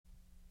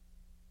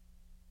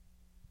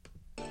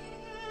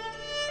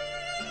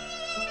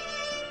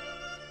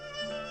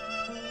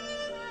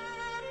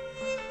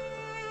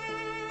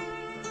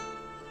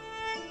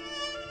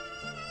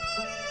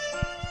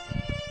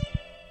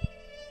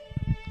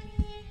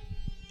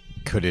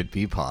Could it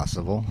be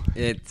possible?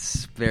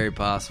 It's very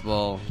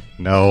possible.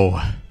 No.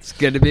 It's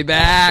good to be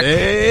back.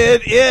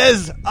 It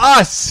is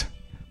us.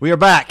 We are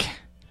back.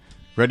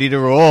 Ready to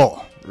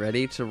roll.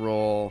 Ready to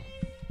roll.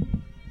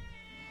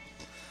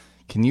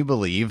 Can you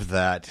believe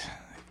that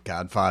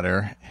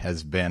Godfather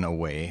has been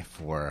away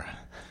for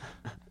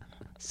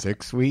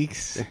 6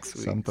 weeks? 6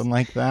 weeks. Something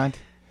like that?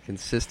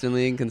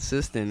 Consistently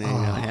inconsistent.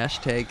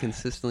 Hashtag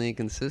consistently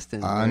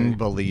inconsistent.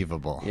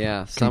 Unbelievable.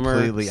 Yeah.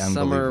 Completely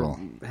unbelievable.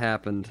 Summer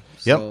happened.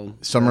 Yep. So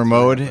Summer that's what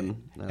mode.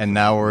 happened. And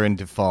now we're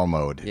into fall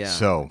mode. Yeah,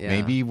 So yeah,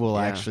 maybe we'll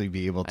yeah. actually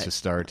be able to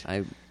start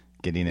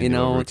getting into You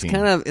know, a it's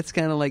routine.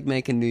 kind of like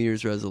making New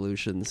Year's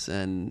resolutions,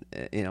 and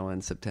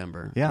in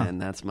September. Yeah.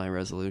 And that's my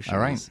resolution.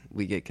 All right. is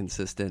we get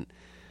consistent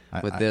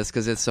with this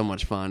because it's so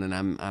much fun, and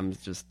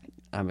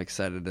I'm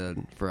excited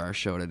for our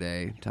show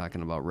today,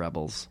 talking about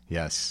Rebels.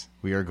 Yes,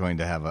 we are going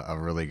to have a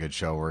really good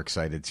show. We're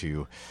excited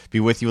to be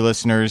with you,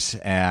 listeners,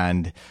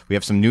 and we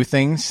have some new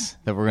things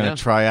that we're going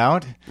to try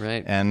out.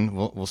 Right. And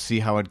we'll see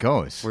how it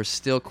goes. We're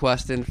still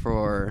questing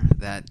for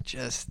that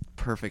just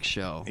perfect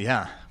show.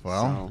 Yeah,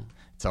 well,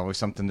 it's always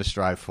something to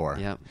strive for.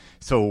 Yep.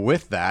 So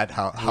with that,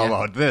 how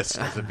about this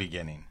as a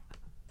beginning?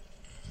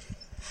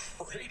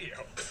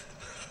 Radio.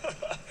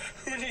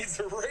 Who needs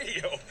a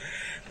radio?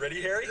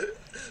 Ready, Harry?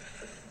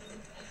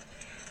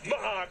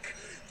 Mock.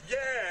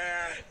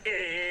 Yeah.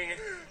 Ing.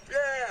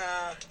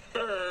 Yeah.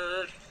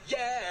 Bird.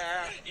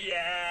 Yeah.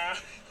 Yeah.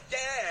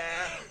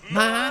 Yeah.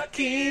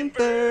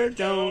 Mockingbird,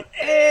 don't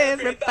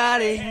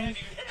everybody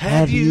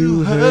Have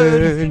you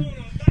heard?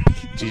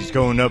 She's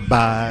gonna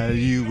buy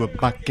you a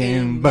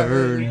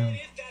mockingbird.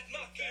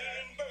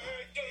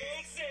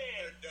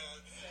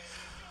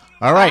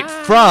 All right,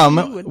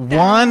 from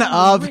one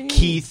of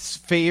Keith's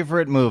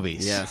favorite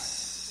movies.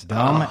 Yes.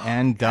 Dumb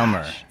and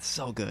Dumber. Gosh,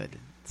 so good.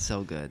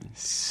 So good.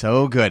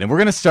 So good. And we're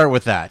going to start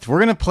with that. We're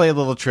going to play a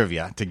little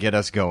trivia to get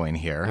us going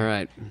here. All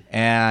right.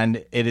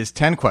 And it is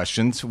 10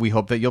 questions. We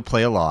hope that you'll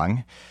play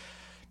along.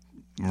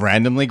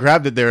 Randomly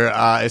grabbed it. There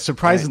is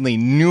surprisingly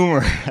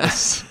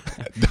numerous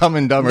Dumb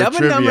and Dumber Dumb and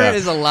trivia. Dumber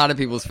is a lot of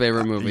people's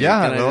favorite movie.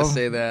 Yeah, Can I just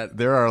say that?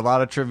 There are a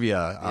lot of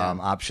trivia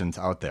options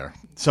out there.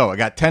 So I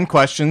got 10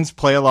 questions.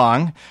 Play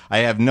along. I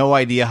have no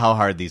idea how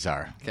hard these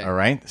are. Okay. All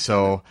right.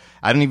 So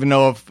I don't even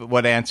know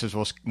what answers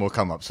will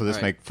come up. So this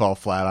All right. may fall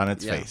flat on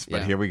its Yeah, face. But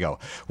yeah. here we go.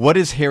 What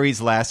is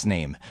Harry's last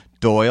name?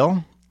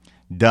 Doyle,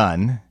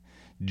 Dunn,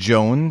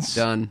 Jones.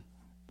 Done.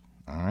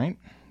 All right.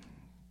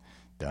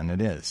 Done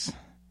it is.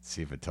 Let's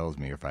see if it tells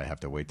me or if I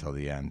have to wait till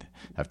the end.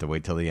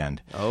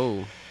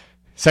 Oh.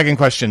 Second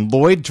question.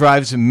 Lloyd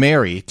drives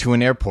Mary to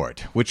an airport.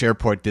 Which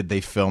airport did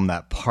they film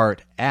that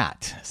part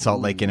at? Salt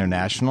Lake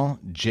International,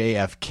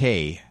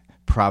 JFK,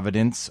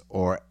 Providence,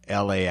 or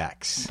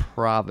LAX?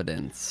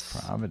 Providence.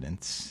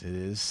 Providence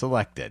is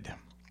selected.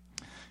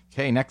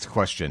 Okay, next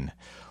question.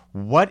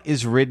 What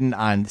is written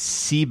on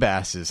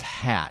Seabass's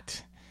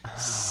hat?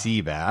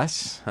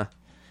 Seabass,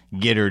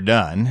 get her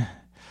done.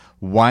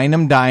 Wine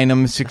 'em, dine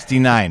 'em,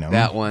 69 'em.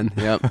 That one.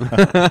 Yep.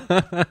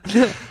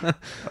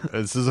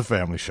 This is a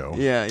family show.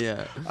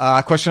 yeah.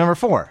 Question number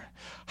 4.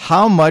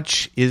 How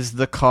much is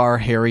the car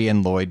Harry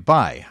and Lloyd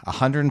buy?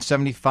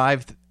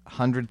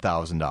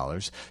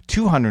 $175,000,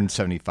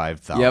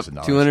 $275,000. Yep.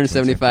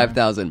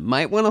 275,000.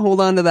 Might want to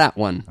hold on to that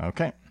one.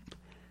 Okay.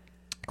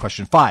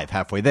 Question 5,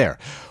 halfway there.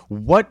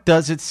 What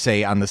does it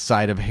say on the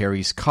side of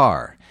Harry's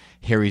car?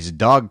 Harry's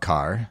dog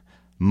car,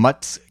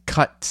 Mutt's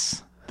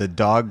Cuts, the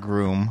dog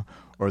groom,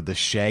 or the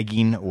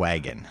shagging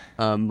wagon?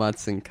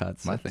 Mutts and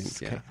Cuts, Mutts, I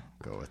think. Yeah. okay.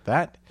 Go with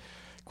that.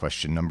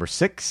 Question number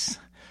 6.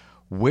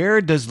 Where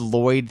does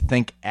Lloyd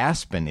think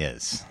Aspen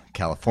is?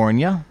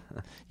 California,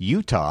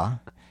 Utah,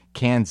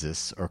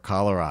 Kansas, or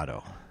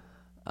Colorado?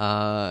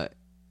 What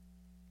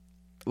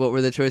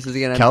were the choices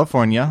again?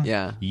 California,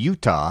 Yeah.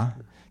 Utah,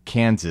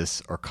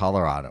 Kansas, or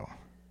Colorado?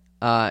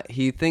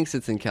 He thinks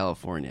it's in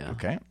California.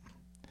 Okay.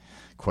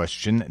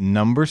 Question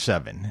number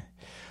 7.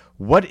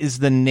 What is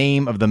the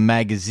name of the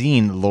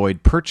magazine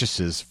Lloyd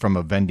purchases from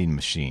a vending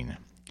machine?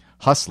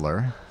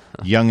 Hustler,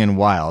 Young and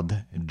Wild,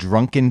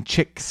 Drunken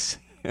Chicks,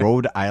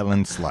 Rhode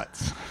Island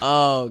Sluts.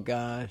 Oh,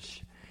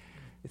 gosh.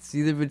 It's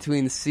either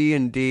between C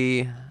and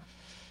D.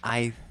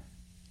 I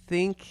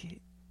think...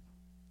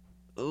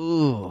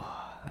 Ooh,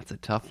 that's a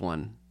tough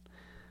one.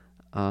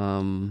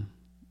 I'm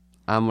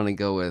going to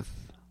go with...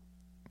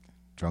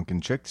 Drunken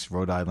Chicks,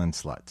 Rhode Island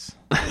Sluts.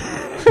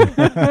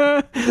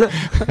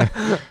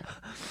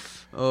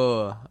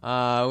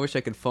 I wish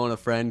I could phone a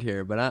friend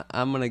here, but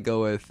I'm going to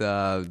go with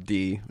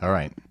D. All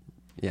right.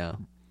 Yeah.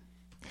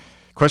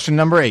 Question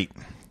number 8.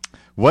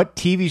 What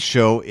TV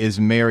show is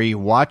Mary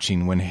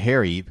watching when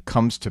Harry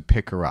comes to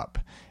pick her up?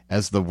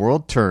 As the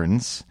World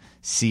Turns,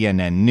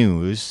 CNN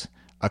News,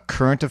 A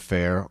Current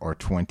Affair, or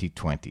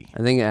 2020? I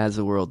think As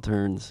the World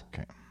Turns.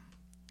 Okay.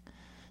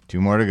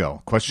 2 more to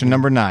go. Question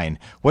number 9.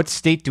 What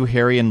state do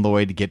Harry and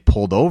Lloyd get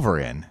pulled over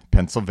in?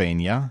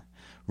 Pennsylvania,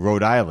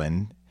 Rhode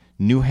Island,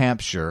 New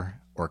Hampshire,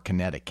 or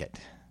Connecticut?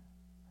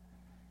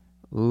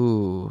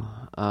 Ooh.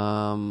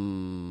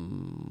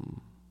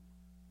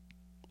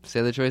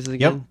 Say the choices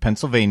again? Yep.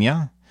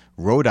 Pennsylvania,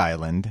 Rhode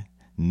Island,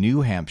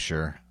 New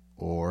Hampshire,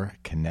 or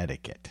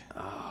Connecticut?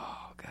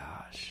 Oh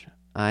gosh,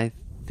 I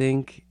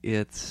think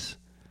it's.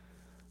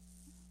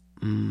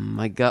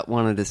 My gut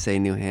wanted to say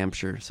New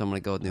Hampshire, so I'm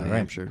going to go with New All right.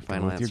 Hampshire.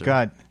 Final Go with answer. your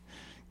gut.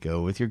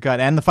 Go with your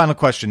gut. And the final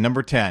question,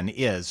 number 10,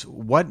 is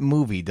what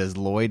movie does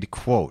Lloyd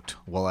quote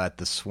while at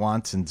the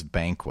Swansons'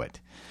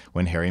 banquet?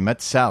 When Harry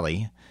Met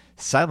Sally,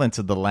 Silence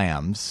of the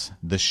Lambs,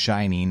 The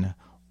Shining,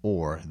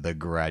 or The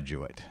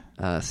Graduate?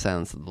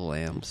 Silence of the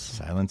Lambs.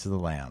 Silence of the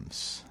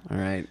Lambs. All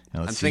right.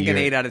 Now, let's I'm see thinking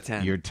your- 8 out of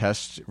 10. Your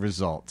test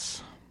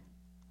results.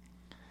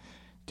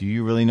 Do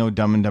you really know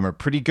Dumb and Dumber?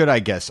 Pretty good, I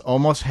guess.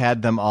 Almost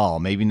had them all.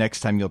 Maybe next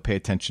time you'll pay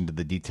attention to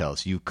the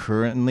details. You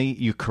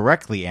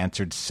correctly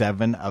answered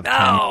 7 of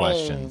 10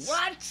 questions.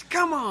 What?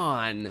 Come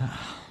on.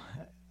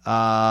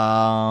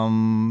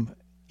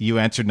 You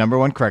answered number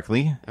 1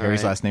 correctly.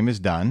 Harry's right. last name is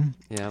Dunn.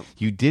 Yep.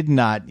 You did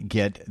not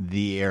get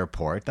the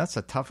airport. That's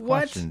a tough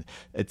What? question.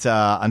 It's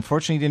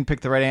unfortunately you didn't pick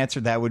the right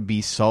answer. That would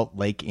be Salt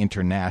Lake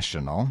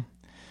International.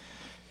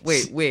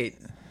 Wait.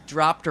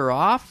 Dropped her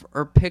off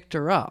or picked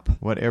her up?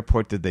 What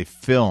airport did they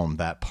film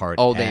that part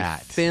Oh, they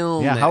at?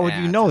 filmed. Yeah, how would it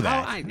you at- know Oh,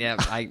 that?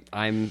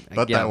 I'm.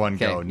 Let yeah, that one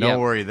okay, go. No yep.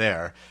 worry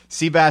there.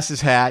 Seabass's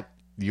hat,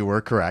 you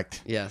were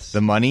correct. Yes. The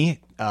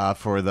money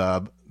for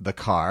the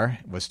car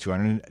was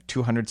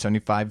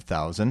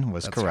 $275,000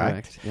 was That's correct.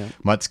 correct, yep.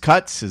 Mutt's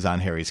Cuts is on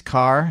Harry's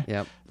car.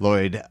 Yep.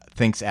 Lloyd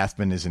thinks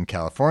Aspen is in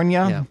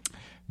California. Yep.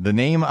 The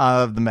name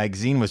of the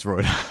magazine was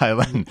Rhode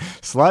Island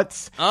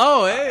Sluts.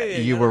 Oh,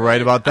 hey. You were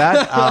right about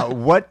that.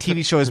 What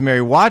TV show is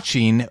Mary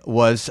watching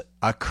was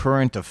A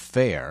Current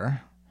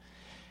Affair.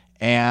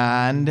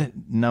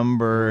 And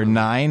number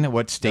 9,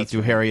 what state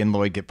do Harry and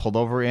Lloyd get pulled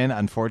over in?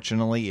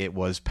 Unfortunately, it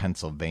was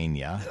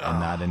Pennsylvania and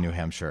not in New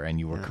Hampshire. And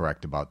you were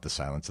correct about the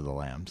Silence of the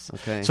Lambs.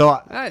 Okay. So,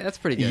 That's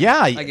pretty good.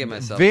 yeah, I give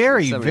myself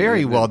very, 70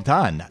 very good. well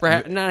done.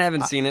 Not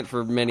having seen it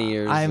for many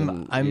years.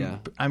 I'm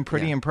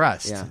pretty Yeah.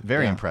 impressed. Yeah.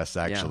 Very Yeah. impressed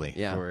actually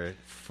Yeah.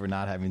 for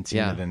not having seen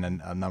Yeah. it in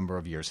a number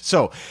of years.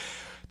 So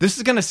this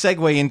is going to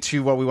segue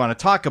into what we want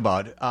to talk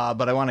about,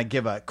 but I want to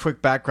give a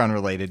quick background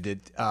related.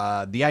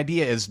 The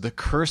idea is the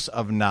curse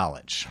of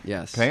knowledge.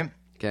 Yes. Okay.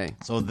 Okay.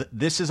 So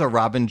this is a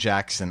Robin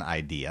Jackson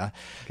idea,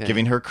 Okay.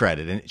 giving her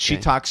credit, and she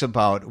Okay. talks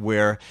about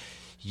where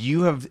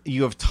you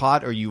have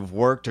taught or you've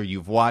worked or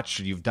you've watched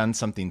or you've done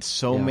something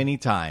so Yeah. many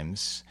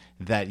times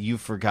that you've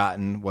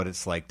forgotten what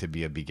it's like to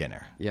be a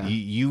beginner. Yeah.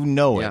 You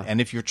know it, Yeah.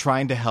 and if you're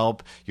trying to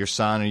help your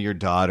son or your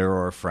daughter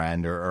or a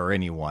friend or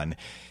anyone,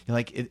 you're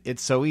like,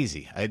 it's so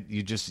easy.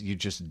 You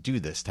just do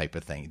this type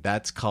of thing.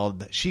 That's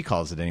called, she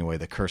calls it anyway,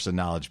 the curse of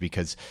knowledge,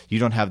 because you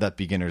don't have that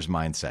beginner's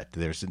mindset.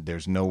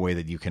 There's no way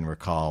that you can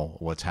recall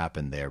what's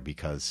happened there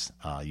because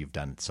you've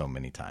done it so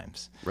many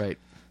times. Right.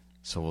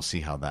 So we'll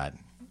see how that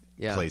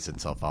Yeah. plays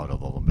itself out a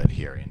little bit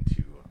here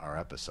into our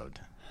episode.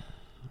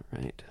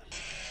 Right.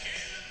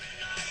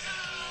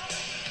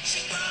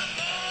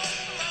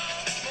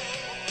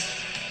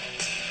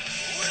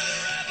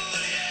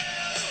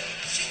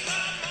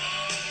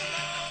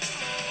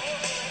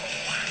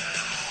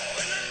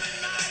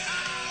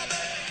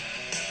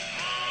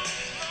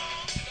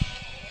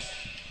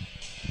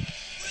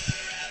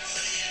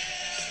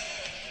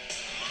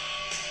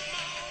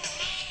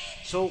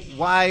 So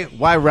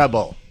why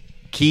Rebel?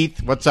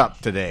 Keith, what's up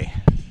today?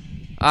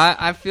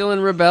 I'm feeling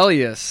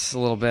rebellious a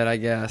little bit, I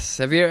guess.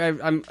 Have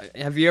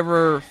you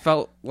ever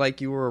felt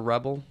like you were a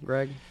rebel,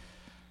 Greg?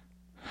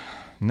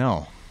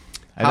 No.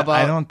 How about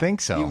I don't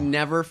think so. You've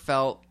never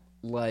felt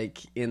like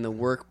in the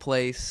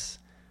workplace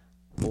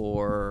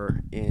or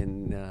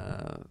in,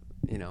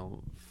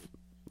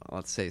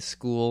 let's say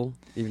school,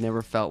 you've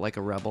never felt like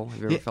a rebel? Have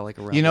you ever felt like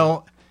a rebel? You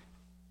know,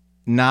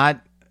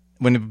 not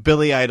when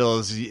Billy Idol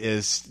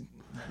is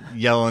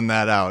yelling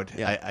that out.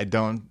 Yeah. I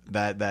don't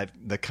that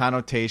the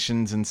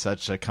connotations and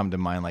such that come to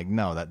mind. Like,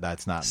 no,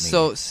 that's not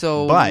me.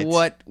 So But-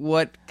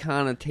 what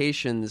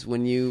connotations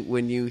when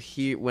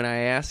I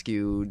ask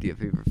you, have you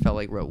ever felt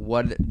like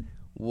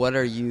what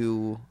are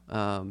you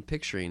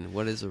picturing?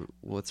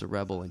 What's a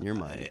rebel in your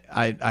mind?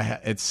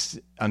 It's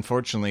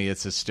unfortunately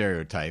it's a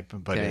stereotype,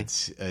 but Okay.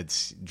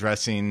 it's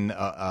dressing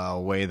a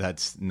way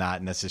that's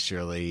not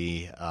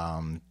necessarily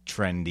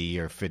trendy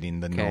or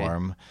fitting the Okay.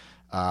 norm.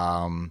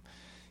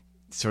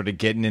 Sort of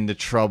getting into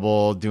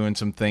trouble, doing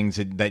some things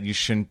that you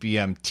shouldn't be.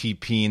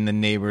 TPing the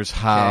neighbor's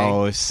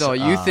house. Okay.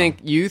 So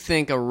you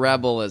think a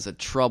rebel is a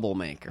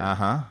troublemaker?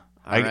 Uh-huh.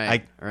 All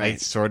I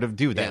right. sort of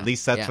do that. Yeah, At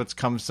least that's yeah. what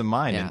comes to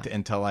mind Yeah.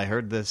 until I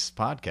heard this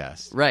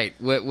podcast. Right,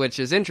 which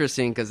is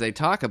interesting because they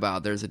talk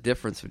about there's a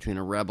difference between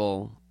a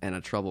rebel and a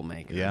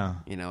troublemaker. Yeah.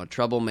 A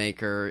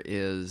troublemaker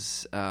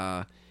is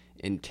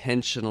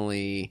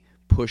intentionally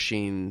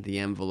pushing the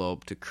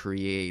envelope to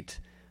create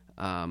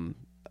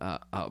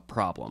a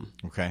problem.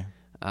 Okay.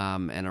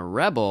 And a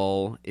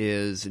rebel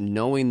is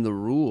knowing the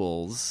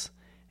rules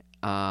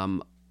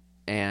and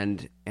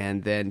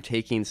then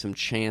taking some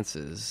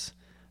chances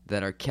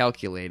that are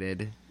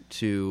calculated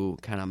to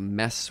kind of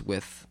mess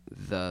with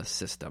the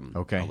system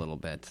Okay. a little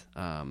bit.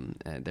 And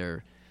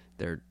they're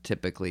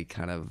typically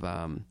kind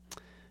of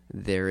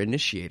they're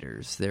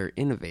initiators, they're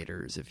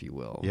innovators, if you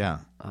will. Yeah.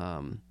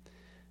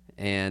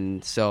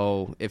 And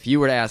so if you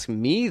were to ask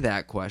me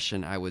that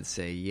question, I would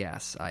say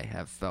yes, I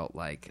have felt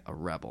like a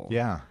rebel.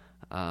 Yeah.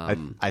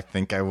 I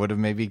think I would have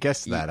maybe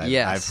guessed that.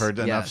 Yes, I've heard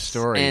enough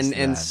stories.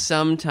 And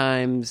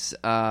sometimes,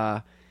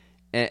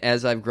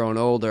 as I've grown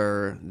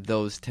older,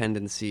 those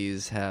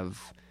tendencies have,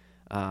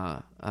 I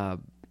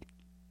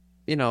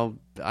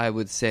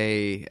would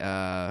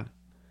say,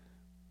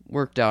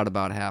 worked out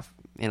about half.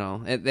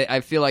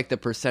 I feel like the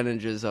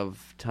percentages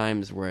of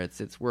times where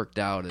it's worked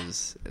out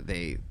is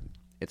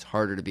it's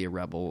harder to be a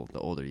rebel the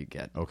older you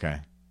get. Okay.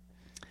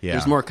 Yeah.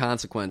 There's more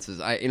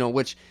consequences.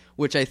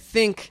 Which I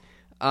think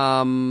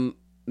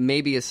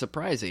maybe is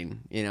surprising.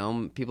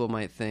 People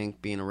might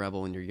think being a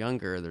rebel when you're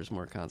younger, there's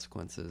more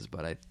consequences,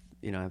 but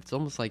it's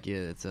almost like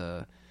it's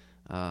a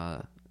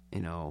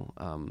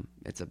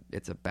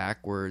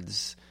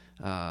backwards.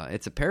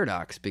 It's a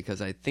paradox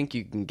because I think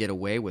you can get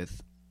away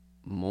with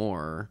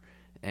more,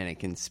 and it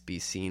can be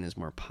seen as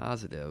more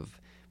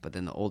positive. But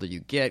then the older you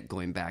get,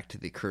 going back to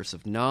the curse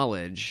of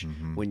knowledge,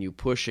 when you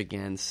push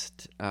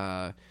against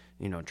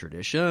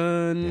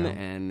tradition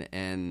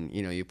and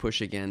you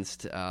push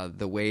against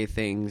the way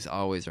things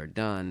always are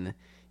done,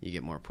 you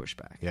get more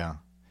pushback. Yeah.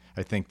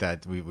 I think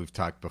that we've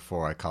talked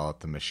before. I call it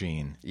the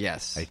machine.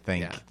 Yes. I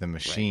think the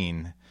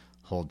machine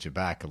holds you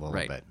back a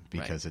little bit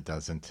because it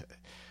doesn't.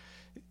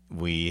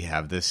 We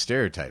have this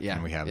stereotype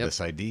and we have this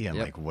idea. And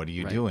like, what are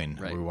you doing?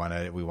 Right.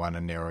 We want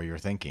to narrow your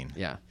thinking.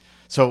 Yeah.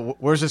 So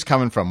where's this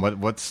coming from?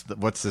 What's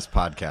this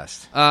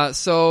podcast?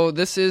 So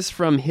this is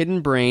from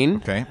Hidden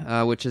Brain,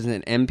 which is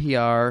an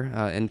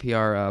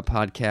NPR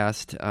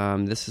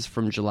podcast. This is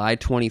from July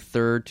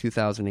 23rd,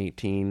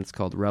 2018. It's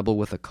called Rebel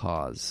with a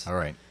Cause. All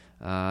right.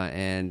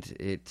 And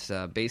it's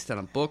based on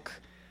a book.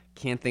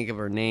 Can't think of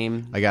her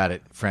name. I got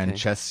it.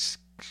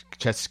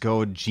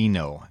 Francesco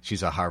Gino.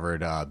 She's a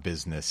Harvard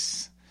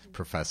business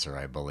professor,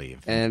 I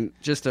believe. And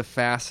just a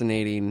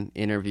fascinating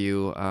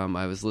interview.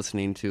 I was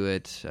listening to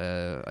it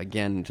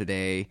again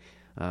today,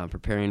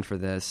 preparing for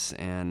this,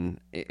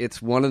 and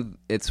it's one of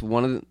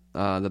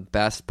the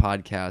best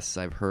podcasts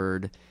I've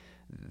heard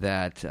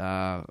that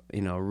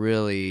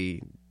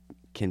really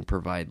can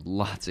provide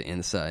lots of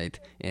insight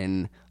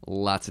in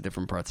lots of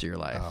different parts of your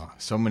life. Oh,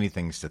 so many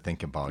things to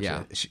think about.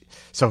 Yeah.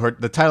 So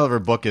the title of her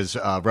book is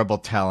Rebel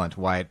Talent: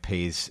 Why It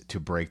Pays to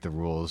Break the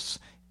Rules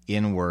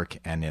in Work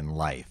and in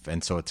Life.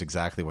 And so it's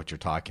exactly what you're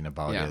talking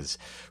about, is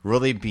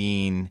really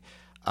being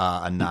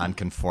a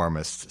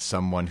nonconformist,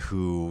 someone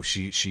who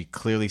she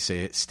clearly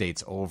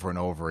states over and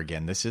over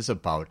again, this is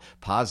about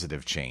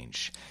positive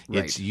change.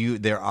 Right. It's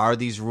there are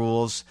these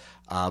rules,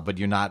 but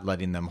you're not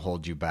letting them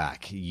hold you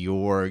back.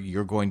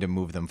 You're going to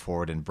move them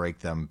forward and break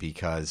them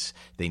because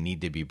they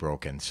need to be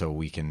broken, so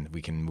we can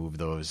move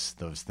those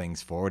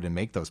things forward and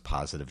make those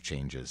positive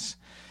changes.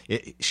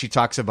 She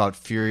talks about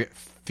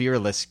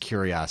fearless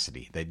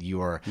curiosity, that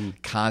you are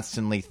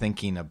constantly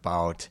thinking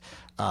about,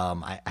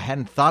 I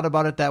hadn't thought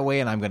about it that way,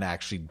 and I'm going to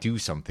actually do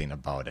something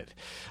about it.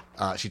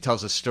 She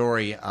tells a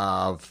story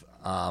of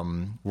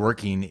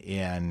working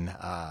in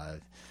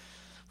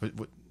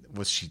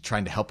was she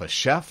trying to help a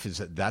chef? Is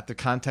that the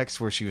context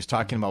where she was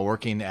talking about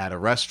working at a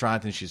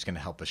restaurant and she's going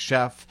to help a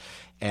chef?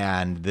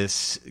 And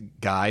this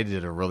guy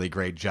did a really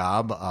great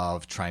job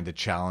of trying to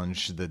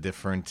challenge the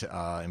different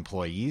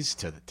employees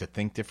to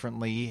think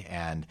differently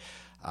and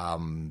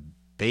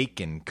bake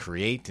and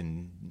create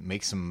and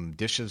make some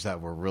dishes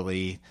that were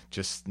really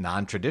just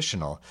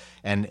non-traditional.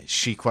 And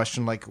she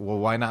questioned, like, well,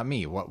 why not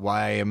me?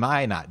 Why am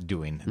I not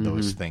doing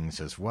those things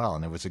as well?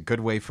 And it was a good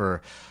way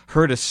for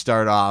her to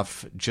start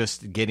off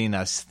just getting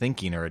us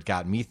thinking, or it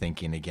got me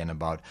thinking again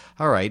about,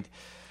 all right,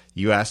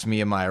 you asked me,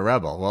 am I a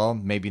rebel? Well,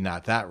 maybe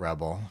not that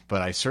rebel,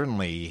 but I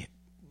certainly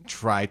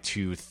try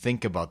to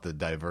think about the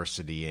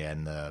diversity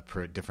and the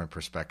different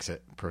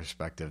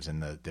perspectives in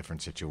the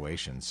different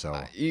situations.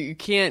 So you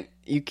can't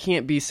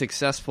be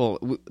successful.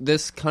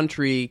 This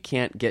country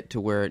can't get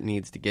to where it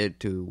needs to get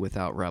to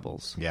without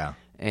rebels. Yeah,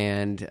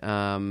 and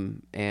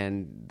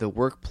the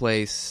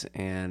workplace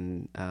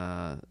and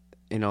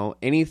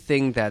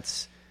anything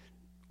that's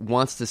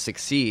wants to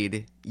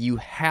succeed, you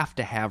have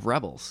to have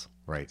rebels.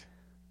 Right.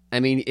 I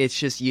mean, it's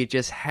just you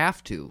just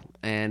have to,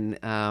 and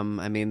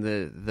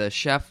the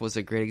chef was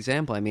a great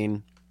example. I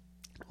mean,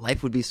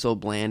 life would be so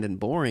bland and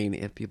boring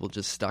if people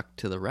just stuck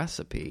to the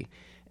recipe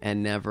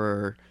and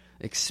never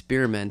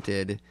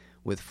experimented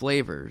with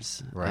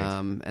flavors. Right.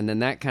 And then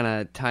that kind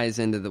of ties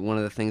into one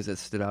of the things that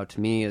stood out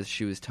to me as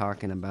she was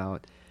talking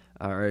about,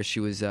 or as she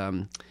was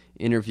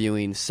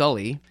interviewing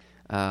Sully,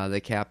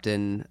 the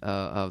captain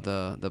of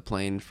the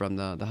plane from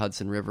the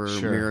Hudson River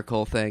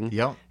miracle thing.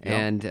 Yep.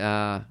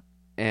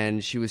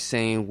 And she was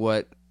saying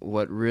what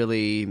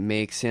really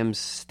makes him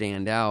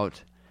stand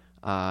out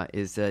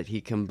is that he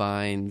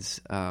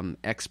combines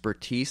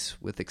expertise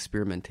with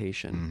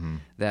experimentation. Mm-hmm.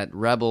 That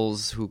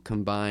rebels who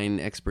combine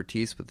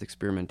expertise with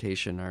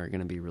experimentation are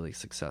going to be really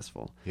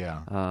successful.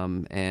 Yeah.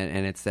 And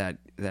it's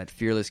that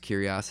fearless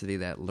curiosity,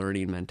 that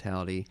learning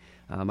mentality.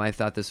 I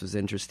thought this was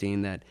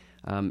interesting that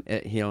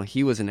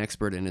he was an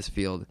expert in his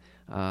field,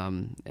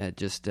 at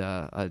just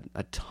a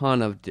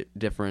ton of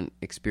different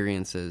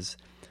experiences.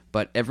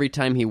 but every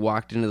time he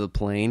walked into the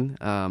plane,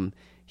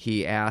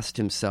 he asked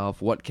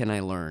himself, "What can I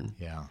learn?"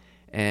 Yeah.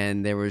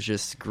 And there was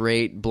just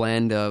great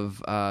blend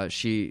of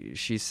she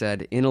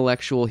said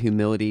intellectual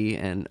humility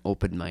and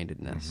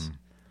open-mindedness.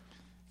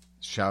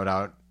 Shout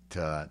out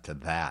to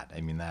that.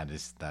 I mean,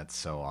 that's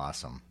so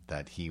awesome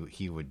that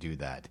he would do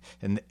that.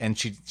 And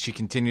she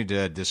continued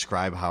to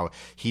describe how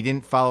he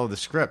didn't follow the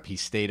script. He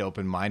stayed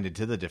open-minded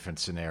to the different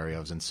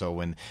scenarios. And so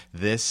when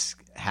this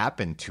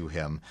happened to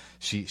him,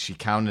 she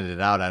counted it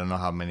out. I don't know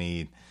how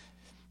many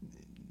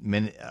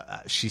minutes.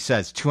 She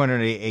says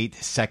 208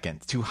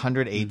 seconds.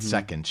 208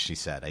 seconds, she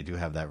said. I do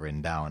have that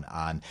written down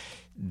on.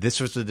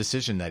 This was the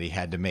decision that he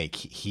had to make.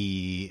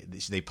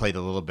 They played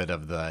a little bit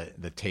of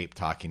the tape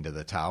talking to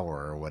the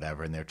tower or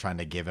whatever, and they're trying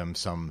to give him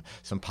some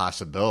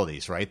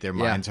possibilities, right? Their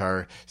minds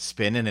are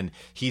spinning, and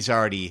he's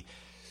already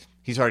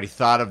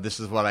thought of, this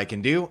is what I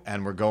can do,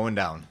 and we're going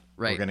down.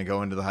 Right. We're going to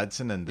go into the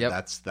Hudson, and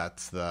that's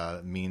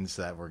the means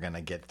that we're going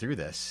to get through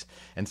this.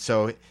 And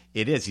so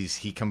it is.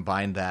 He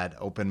combined that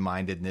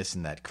open-mindedness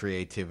and that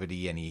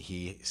creativity, and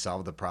he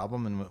solved the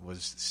problem and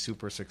was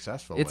super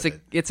successful. It's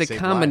a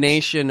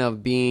combination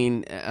of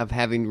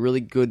having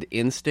really good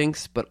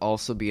instincts, but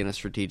also being a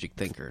strategic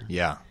thinker.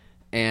 Yeah.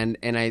 And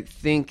I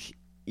think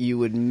you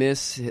would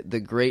miss the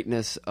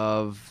greatness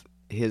of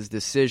his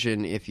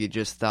decision if you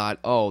just thought,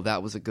 oh,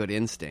 that was a good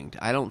instinct.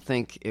 I don't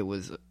think it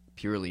was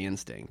purely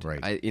instinct.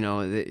 Right.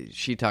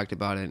 She talked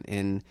about it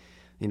in,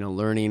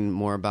 learning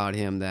more about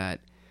him,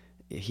 that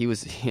he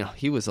was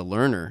a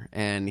learner,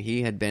 and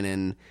he had been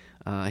in,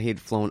 he had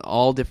flown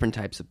all different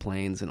types of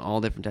planes in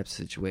all different types of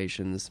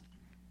situations.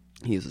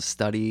 He was a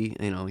study,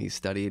 he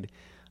studied,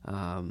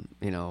 and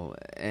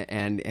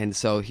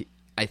so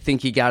I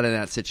think he got in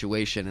that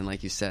situation, and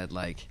like you said,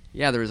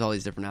 there was all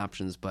these different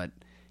options, but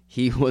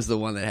he was the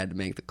one that had to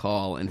make the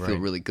call and feel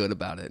really good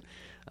about it.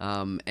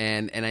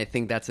 And I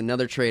think that's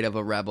another trait of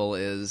a rebel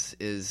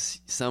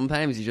is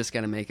sometimes you just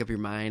got to make up your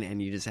mind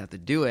and you just have to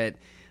do it,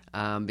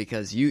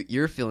 because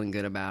you're feeling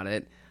good about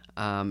it,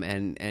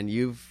 and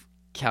you've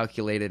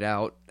calculated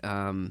out,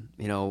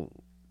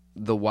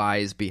 the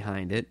whys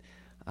behind it.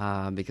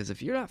 Because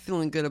if you're not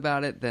feeling good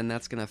about it, then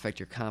that's going to affect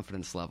your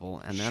confidence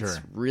level, and that's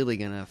really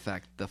going to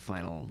affect the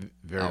final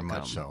very outcome.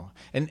 much so.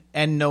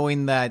 And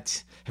knowing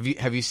that,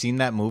 have you seen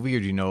that movie, or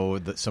do you know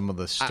some of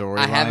the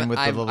storyline with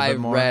a little bit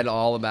more? I've read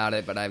all about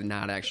it, but I've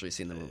not actually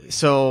seen the movie.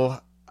 So,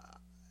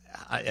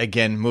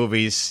 again,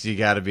 movies, you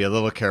got to be a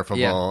little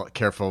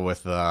careful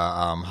with the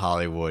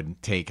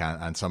Hollywood take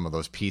on some of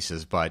those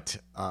pieces. But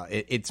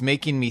it's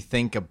making me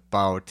think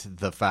about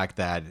the fact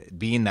that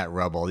being that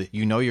rebel,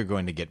 you're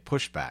going to get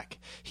pushback.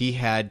 He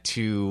had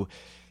to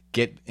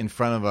get in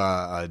front of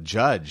a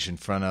judge, in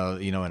front of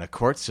in a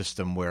court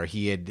system where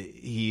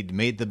he'd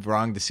made the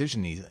wrong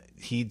decision.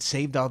 He'd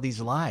saved all these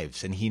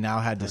lives, and he now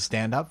had to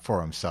stand up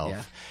for himself.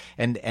 Yeah.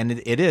 And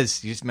it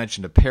is, you just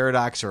mentioned a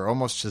paradox, or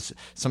almost just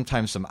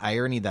sometimes some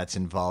irony that's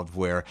involved,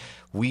 where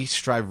we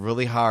strive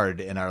really hard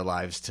in our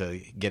lives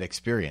to get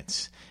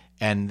experience.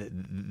 And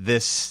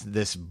this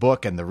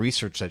book and the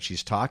research that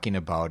she's talking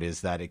about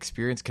is that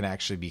experience can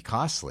actually be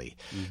costly.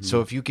 Mm-hmm. So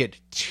if you get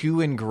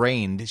too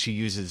ingrained, she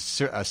uses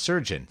a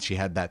surgeon. She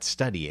had that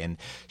study, and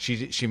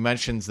she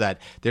mentions that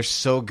they're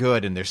so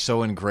good and they're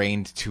so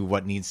ingrained to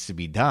what needs to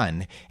be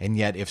done, and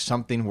yet if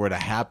something were to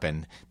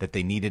happen that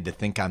they needed to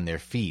think on their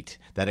feet,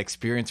 that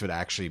experience would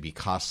actually be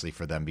costly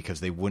for them because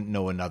they wouldn't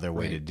know another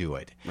way to do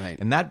it. Right.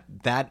 And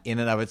that in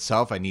and of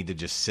itself I need to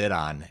just sit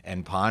on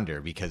and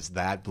ponder, because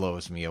that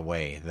blows me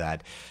away, that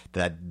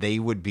they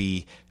would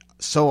be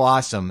so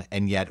awesome,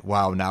 and yet,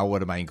 wow, now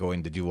what am I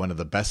going to do? One of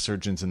the best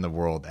surgeons in the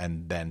world,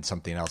 and then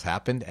something else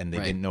happened, and they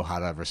didn't know how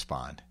to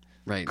respond.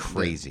 Right.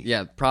 Crazy.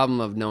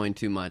 Problem of knowing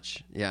too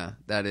much. Yeah,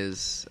 that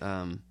is,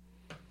 and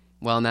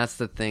that's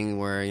the thing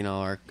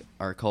where,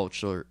 our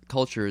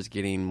culture is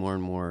getting more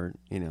and more,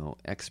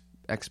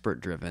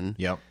 expert driven.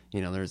 Yep.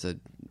 There's an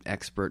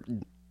expert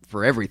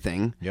for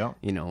everything. Yep.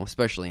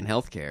 Especially in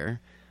healthcare.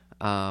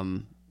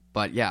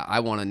 But yeah, I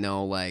want to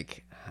know,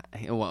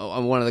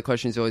 one of the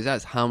questions you always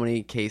ask, how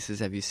many cases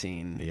have you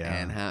seen? Yeah.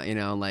 And how,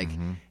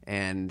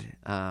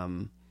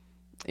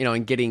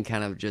 and getting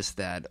kind of just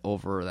that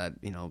over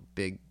that,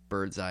 big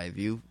bird's eye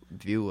view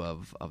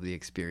of the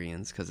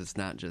experience, because it's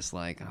not just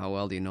how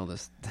well do you know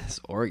this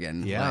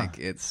organ? Yeah.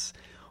 It's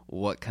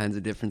what kinds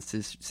of different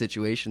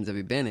situations have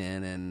you been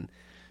in, and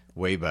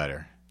way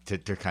better to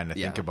kind of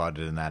think about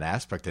it in that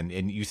aspect. And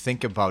you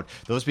think about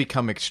those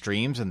become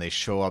extremes, and they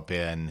show up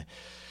in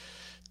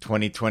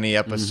 2020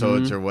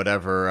 episodes or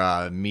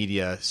whatever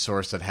media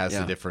source that has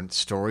the different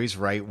stories,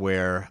 right?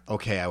 Where,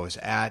 okay, I was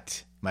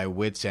at my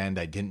wit's end.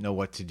 I didn't know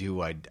what to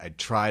do. I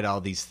tried all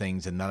these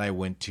things, and then I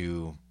went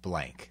to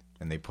blank,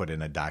 and they put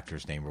in a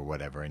doctor's name or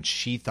whatever, and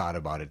she thought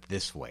about it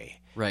this way.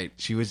 Right.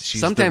 She's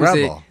sometimes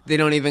the rebel. They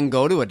don't even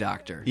go to a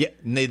doctor. Yeah,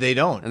 they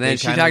don't. And then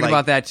she talked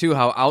about that too,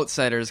 how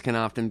outsiders can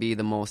often be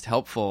the most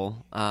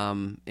helpful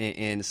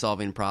in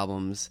solving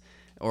problems,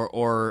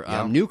 or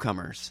Those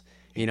newcomers.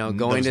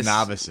 Going to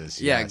novices.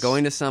 Yeah, yes.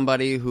 going to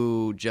somebody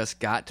who just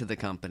got to the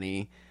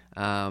company,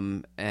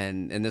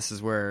 And this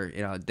is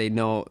where they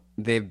know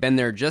they've been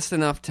there just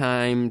enough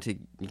time to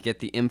get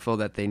the info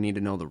that they need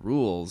to know the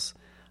rules,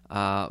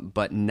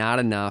 but not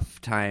enough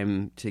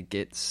time to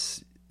get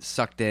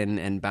sucked in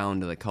and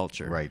bound to the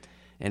culture. Right.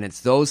 And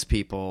it's those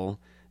people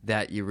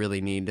that you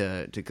really need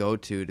to go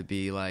to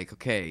be like,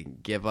 okay,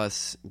 give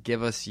us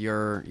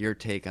your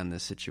take on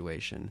this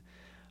situation.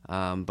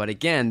 But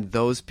again,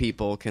 those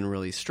people can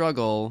really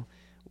struggle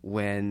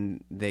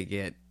when they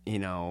get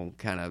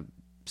kind of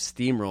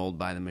steamrolled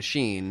by the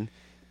machine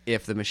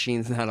if the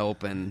machine's not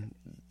open.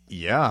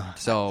 Yeah.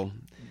 So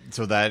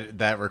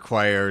that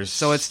requires.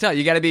 So it's tough.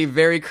 You got to be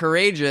very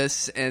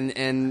courageous and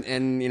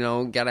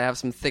got to have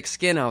some thick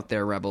skin out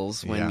there,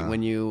 rebels.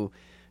 When you.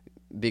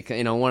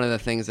 Because one of the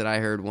things that I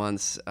heard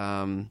once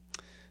from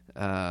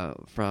I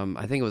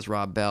think it was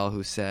Rob Bell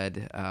who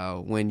said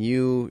when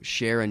you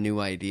share a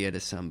new idea to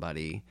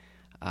somebody,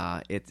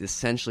 it's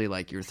essentially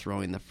like you're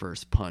throwing the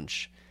first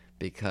punch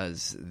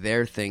because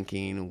they're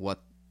thinking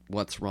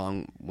what's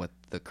wrong with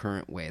the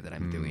current way that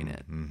I'm doing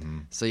it. Mm-hmm.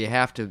 So you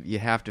have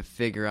to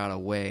figure out a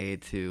way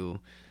to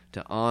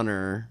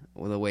honor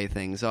the way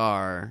things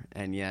are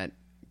and yet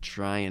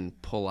try and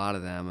pull out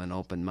of them an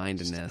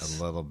open-mindedness.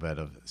 Just a little bit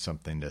of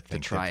something to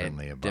think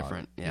differently about.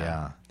 Different,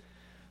 yeah.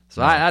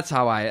 So Yeah. that's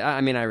how I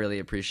really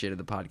appreciated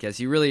the podcast.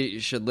 You really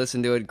should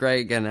listen to it.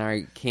 Greg and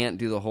I can't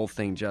do the whole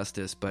thing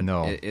justice, but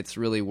No. it's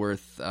really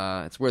worth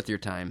your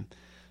time.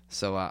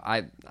 So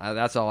I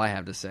that's all I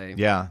have to say.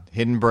 Yeah,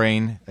 Hidden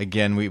Brain.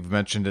 Again, we've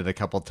mentioned it a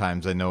couple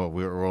times. I know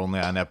we were only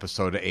on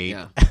episode 8,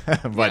 Yeah.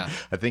 but Yeah.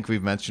 I think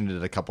we've mentioned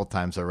it a couple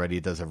times already.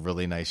 It does a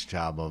really nice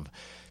job of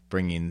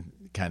bringing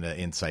kind of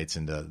insights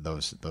into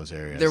those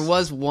areas. There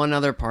was one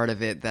other part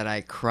of it that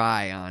I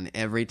cry on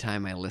every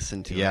time I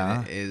listen to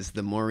Yeah? it is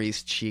the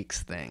Maurice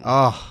Cheeks thing.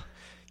 Oh,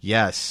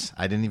 yes.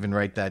 I didn't even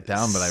write that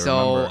down, but I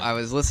So remember. I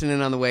was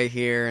listening on the way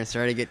here and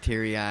started to get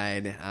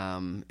teary-eyed. I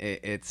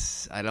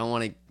don't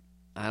want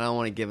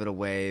to give it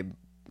away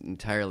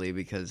entirely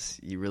because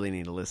you really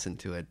need to listen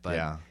to it. But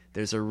Yeah.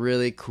 there's a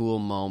really cool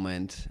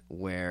moment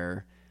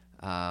where,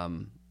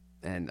 and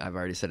I've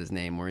already said his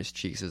name. Maurice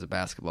Cheeks is a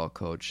basketball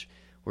coach,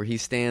 where he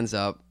stands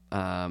up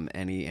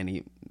and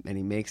he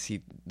makes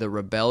the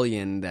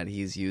rebellion that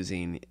he's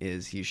using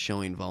is he's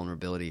showing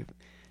vulnerability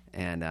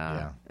and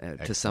to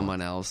excellent.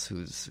 someone else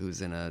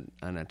who's in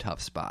a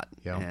tough spot.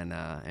 Yeah. And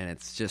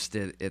it's just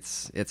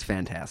it's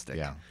fantastic.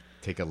 Yeah,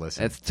 take a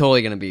listen. It's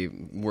totally going to be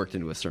worked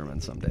into a sermon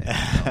someday.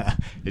 So,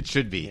 It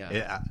should be.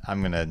 Yeah.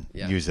 I'm going to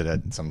Yeah. use it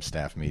at some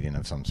staff meeting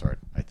of some sort.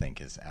 I think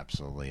is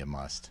absolutely a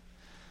must.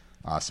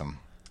 Awesome.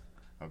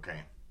 Okay.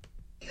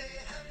 Happy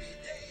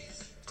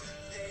days.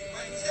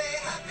 Wednesday,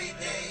 happy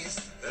days.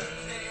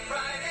 Thursday,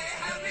 Friday,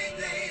 happy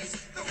days.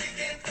 The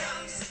weekend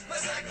comes, my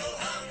cycle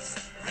hums,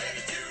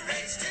 ready to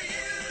race to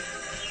you.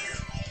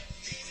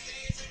 These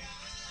days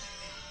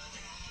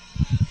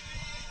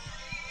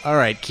are All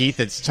right, Keith,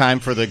 it's time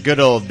for the good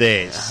old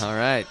days. all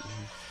right.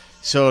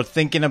 So,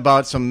 thinking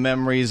about some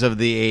memories of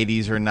the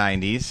 80s or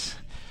 90s,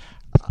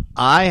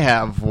 I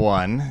have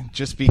one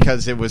just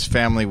because it was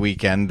family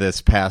weekend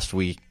this past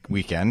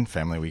weekend. For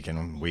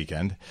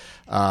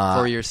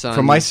your son.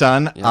 For my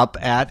son Yeah. up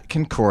at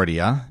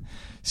Concordia.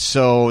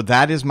 So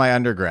that is my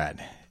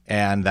undergrad.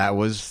 And that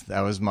was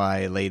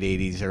my late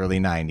 80s, early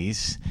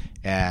 90s.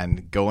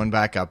 And going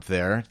back up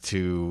there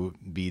to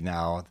be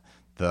now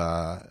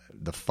the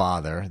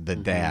father, the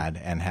dad,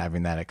 and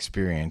having that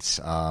experience.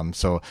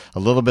 So a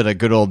little bit of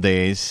good old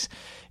days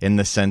in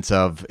the sense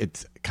of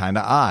it's kind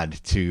of odd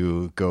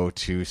to go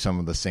to some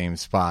of the same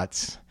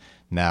spots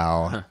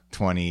now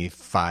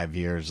 25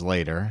 years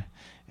later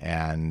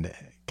and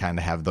kind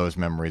of have those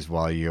memories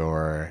while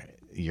your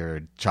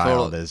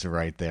child is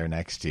right there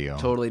next to you.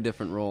 Totally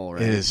different role,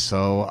 right? It is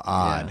so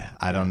odd. Yeah.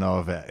 I don't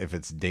know if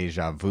it's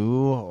deja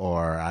vu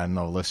or I don't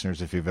know,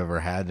 listeners, if you've ever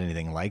had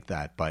anything like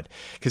that, but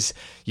because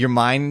your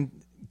mind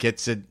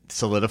gets it,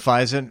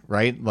 solidifies it,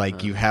 right?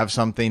 Like you have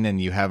something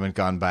and you haven't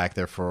gone back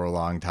there for a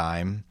long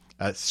time.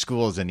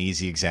 School is an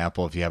easy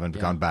example. If you haven't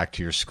gone back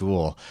to your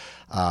school,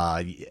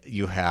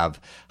 you have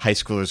high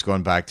schoolers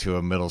going back to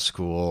a middle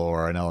school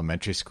or an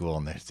elementary school,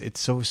 and it's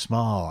so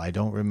small. I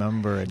don't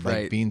remember it like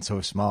Right. being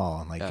so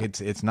small. And like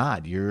it's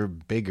not. You're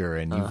bigger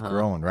and you've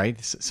grown, right?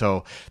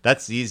 So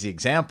that's the easy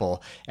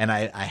example. And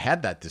I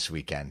had that this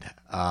weekend,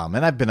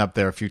 and I've been up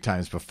there a few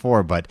times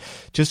before, but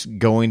just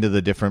going to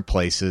the different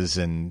places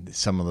and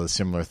some of the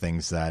similar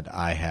things that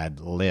I had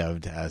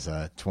lived as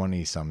a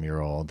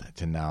 20-some-year-old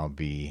to now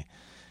be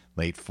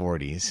late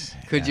 40s.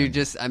 Could you And-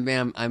 just? I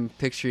mean, I'm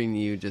picturing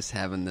you just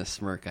having this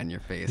smirk on your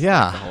face,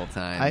 Yeah. like, the whole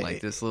time,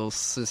 like this little,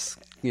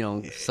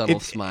 subtle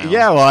smile.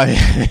 Yeah, well,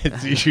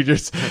 you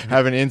just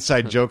having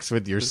inside jokes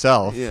with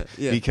yourself Yeah,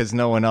 yeah. because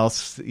no one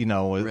else,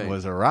 Right.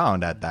 was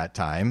around at that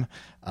time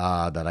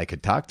that I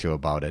could talk to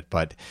about it.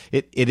 But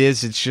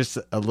it's just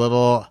a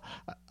little.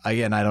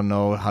 Again, I don't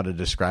know how to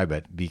describe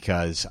it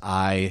because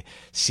I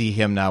see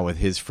him now with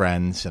his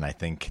friends, and I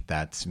think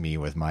that's me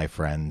with my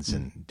friends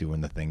and doing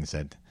the things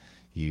that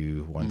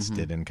you once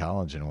did in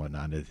college and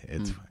whatnot.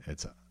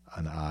 It's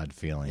an odd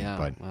feeling, Yeah,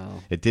 but wow.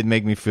 it did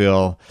make me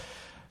feel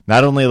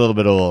not only a little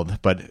bit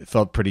old, but it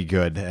felt pretty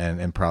good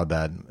and proud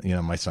that,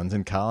 my son's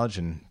in college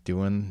and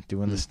doing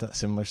the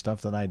similar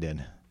stuff that I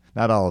did.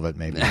 Not all of it,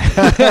 maybe.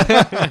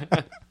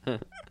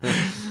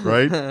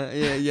 Right?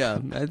 Yeah.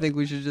 I think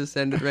we should just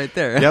end it right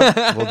there.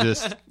 Yep. We'll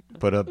just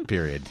put a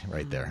period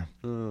right there.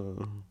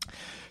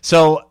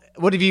 So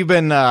what have you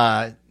been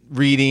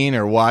reading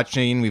or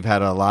watching? We've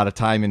had a lot of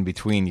time in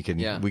between.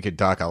 We could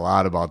talk a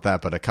lot about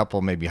that, but a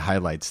couple maybe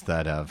highlights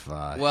that have.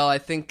 Well, I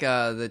think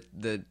so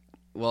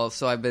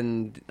I've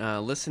been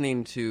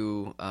listening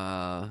to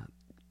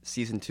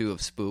season 2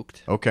 of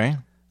Spooked. Okay.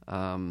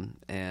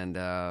 And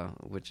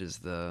which is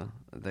the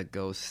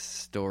ghost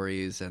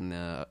stories and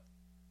the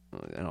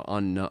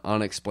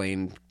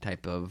unexplained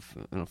type of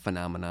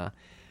phenomena,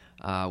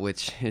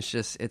 which is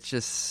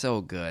just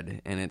so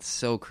good, and it's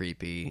so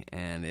creepy,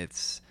 and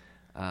it's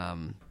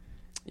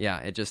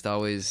it just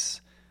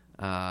always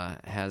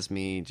has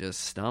me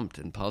just stumped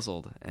and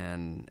puzzled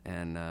and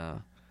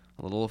a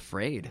little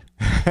afraid.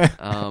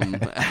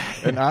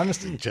 And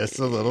honestly, just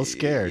a little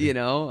scared.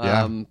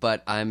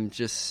 But I'm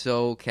just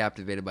so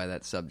captivated by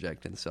that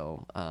subject, and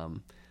so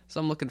I'm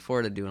looking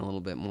forward to doing a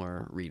little bit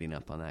more reading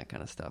up on that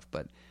kind of stuff.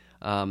 But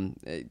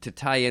to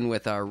tie in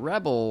with our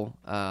Rebel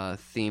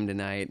theme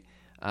tonight,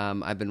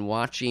 I've been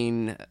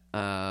watching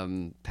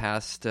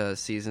past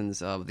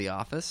seasons of The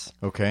Office.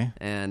 Okay.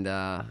 And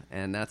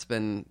that's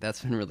been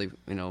really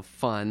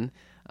fun.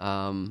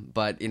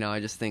 But I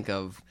just think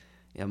of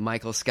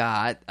Michael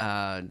Scott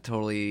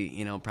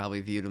totally probably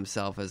viewed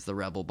himself as the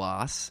rebel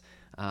boss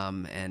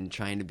and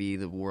trying to be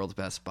the world's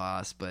best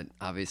boss. But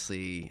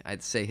obviously,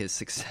 I'd say his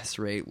success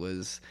rate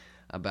was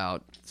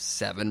about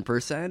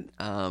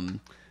 7%.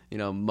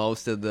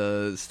 Most of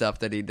the stuff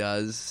that he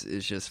does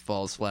is just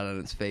falls flat on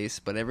its face.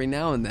 But every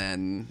now and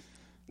then,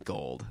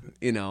 gold.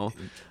 He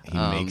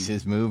makes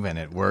his move, and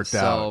it worked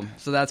out.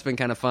 So that's been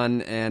kind of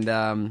fun. And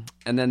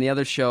then the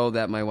other show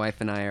that my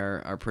wife and I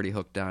are pretty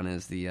hooked on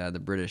is the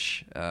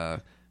British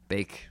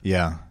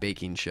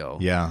baking show.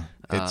 Yeah,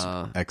 it's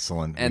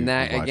excellent. And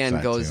that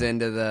again goes too.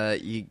 into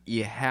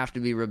you have to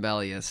be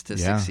rebellious to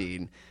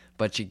succeed,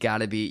 but you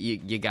gotta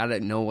you gotta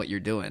know what you're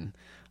doing.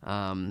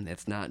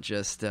 It's not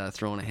just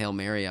throwing a Hail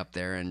Mary up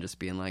there and just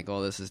being like,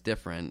 oh, this is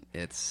different.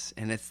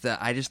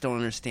 I just don't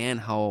understand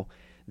how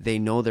they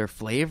know their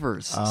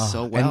flavors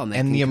so well, and they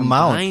can the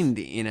combine,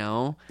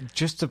 amount.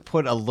 Just to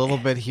put a little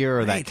bit here,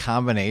 or that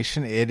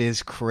combination, it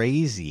is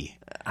crazy.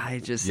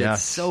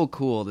 It's so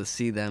cool to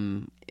see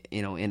them,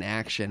 in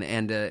action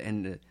and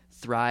to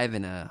thrive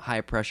in a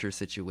high pressure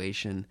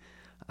situation,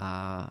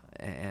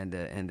 and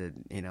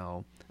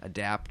to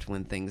adapt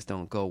when things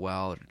don't go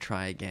well, or to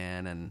try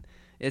again. And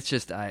it's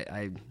just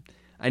I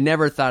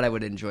never thought I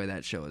would enjoy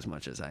that show as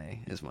much as I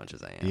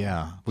am.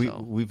 Yeah,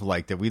 we've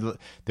liked it.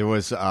 There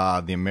was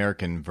the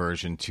American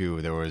version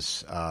too. There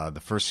was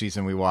the first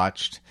season we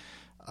watched,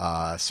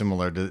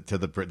 similar to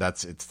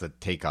it's the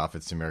takeoff.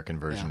 It's the American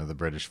version of the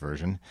British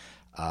version.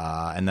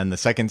 And then the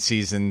second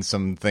season,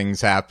 some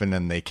things happened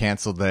and they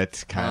canceled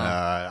it.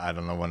 I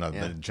don't know, one of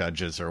the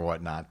judges or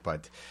whatnot,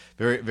 but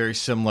very, very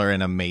similar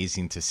and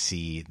amazing to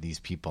see these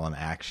people in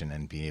action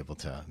and be able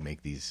to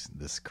make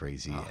this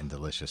crazy and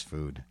delicious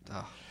food.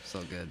 Oh,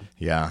 so good.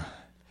 Yeah.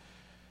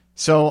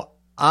 So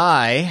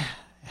I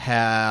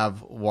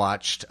have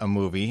watched a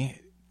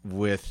movie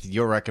with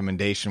your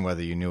recommendation,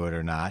 whether you knew it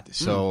or not.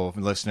 So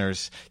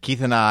listeners,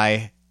 Keith and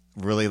I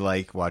really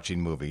like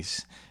watching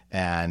movies.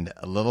 And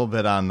a little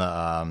bit on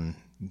the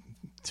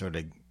sort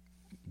of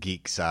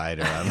geek side,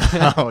 or I don't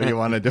know how you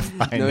want to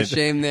define it. No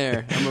shame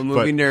there. I'm a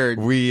movie nerd.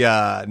 We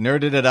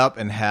nerded it up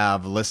and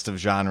have a list of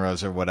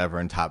genres or whatever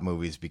in top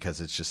movies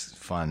because it's just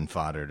fun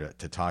fodder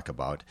to talk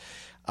about.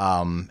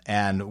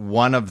 And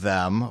one of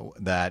them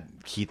that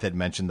Keith had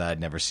mentioned that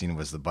I'd never seen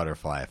was The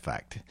Butterfly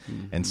Effect.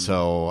 Mm-hmm. And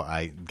so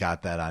I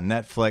got that on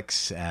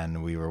Netflix,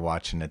 and we were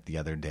watching it the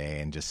other day,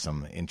 and just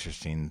some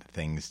interesting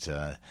things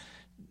to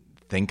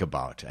think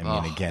about. I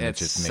mean, again, it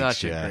just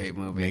makes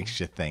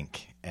you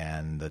think,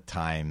 and the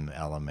time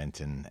element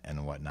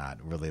and whatnot.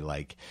 Really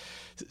like.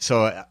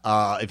 So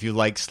if you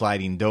like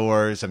Sliding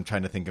Doors, I'm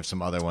trying to think of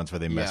some other ones where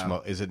they mess.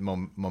 Is it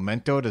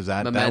Memento? Does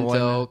that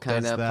Memento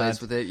kind of plays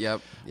with it?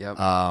 Yep.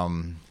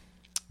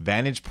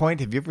 Vantage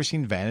Point. Have you ever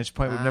seen Vantage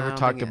Point? We've never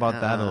talked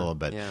about that a little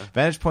bit. Yeah.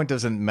 Vantage Point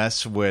doesn't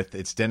mess with,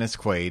 it's Dennis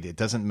Quaid. It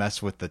doesn't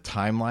mess with the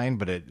timeline,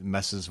 but it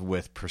messes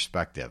with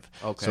perspective.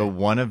 Okay. So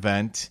one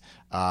event,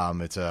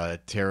 it's a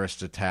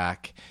terrorist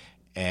attack,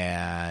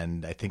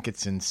 and I think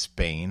it's in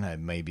Spain. I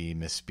may be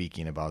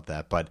misspeaking about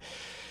that, but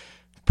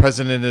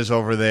president is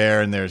over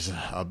there, and there's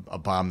a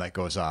bomb that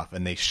goes off,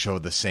 and they show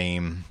the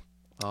same,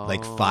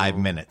 like 5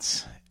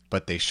 minutes.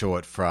 but they show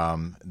it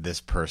from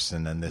this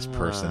person and this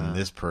person and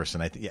this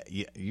person. I think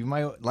you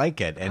might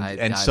like it,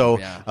 and so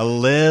a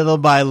little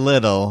by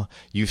little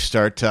you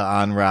start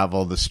to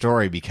unravel the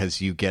story because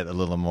you get a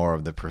little more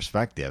of the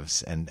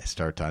perspectives and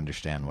start to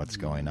understand what's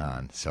going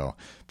on. So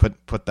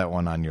put that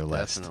one on your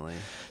list. Definitely.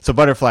 So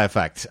Butterfly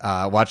Effect,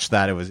 watch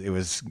that. It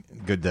was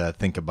good to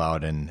think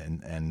about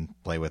and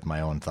play with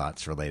my own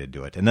thoughts related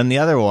to it. And then the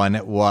other one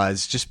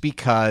was just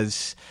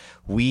because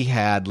we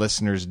had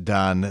listeners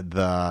done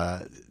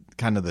the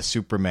kind of the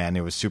Superman.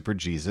 It was Super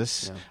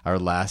Jesus. Yeah. Our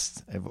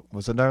last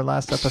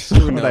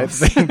episode? I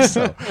think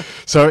so.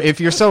 So if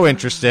you're so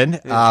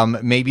interested,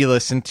 maybe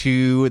listen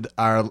to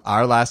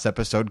our last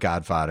episode,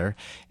 Godfather,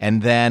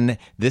 and then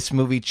This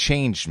Movie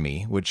Changed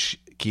Me, which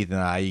Keith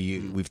and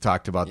I we've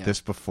talked about this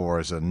before.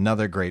 Is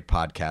another great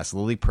podcast.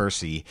 Lily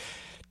Percy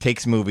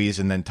takes movies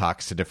and then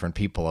talks to different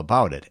people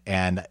about it,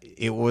 and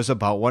it was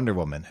about Wonder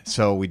Woman.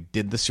 So we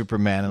did the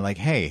Superman and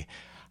hey,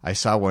 I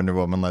saw Wonder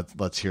Woman.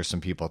 Let's hear some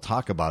people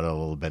talk about it a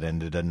little bit, and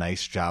did a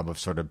nice job of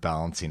sort of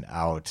balancing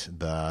out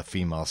the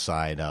female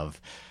side of.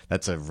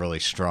 That's a really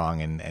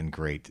strong and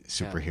great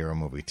superhero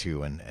movie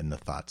too, and the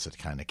thoughts that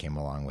kind of came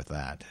along with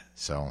that.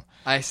 So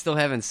I still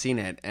haven't seen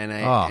it, and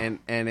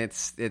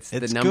it's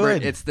the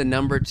good. It's the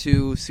number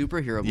 2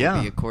 superhero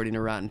movie according to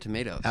Rotten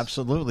Tomatoes.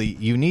 Absolutely,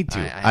 you need to.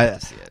 I have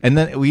to see it. And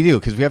then we do,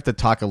 because we have to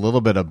talk a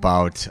little bit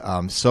about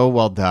So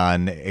Well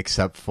Done,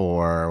 except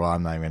for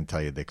I'm not even going to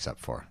tell you the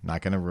except for.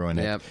 Not going to ruin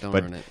it. Yep, don't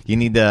but ruin it. You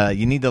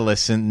need to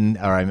listen,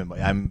 or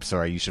I'm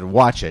sorry, you should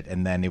watch it,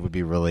 and then it would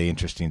be really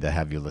interesting to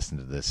have you listen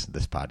to this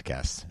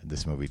podcast.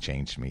 This movie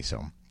changed me.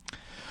 So,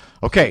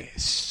 okay,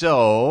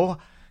 so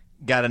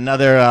got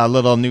another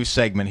little new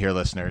segment here,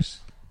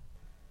 listeners.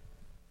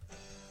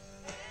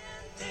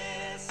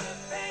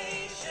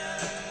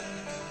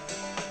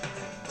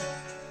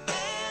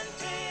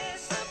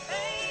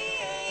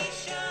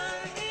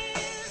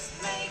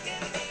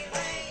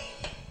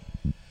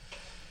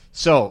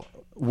 So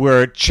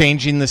we're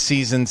changing the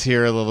seasons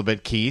here a little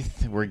bit,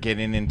 Keith. We're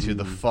getting into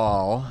the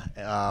fall.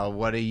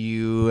 What are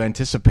you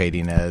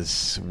anticipating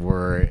as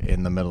we're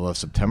in the middle of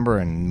September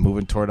and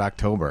moving toward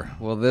October?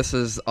 Well, this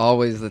is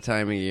always the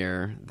time of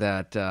year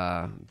that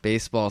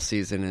baseball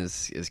season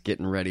is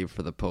getting ready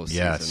for the postseason.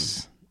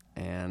 Yes.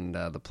 And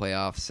the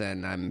playoffs,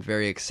 and I'm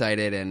very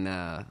excited. And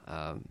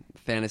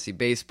fantasy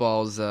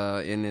baseball's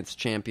in its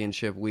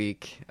championship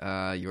week.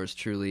 Yours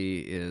truly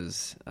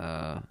is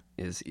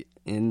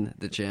in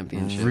the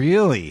championship.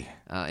 Really?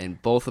 In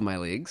both of my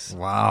leagues.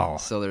 Wow.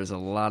 So there's a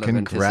lot of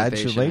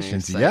Congratulations.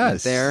 anticipation and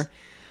Yes. there.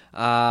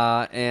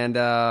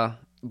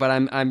 But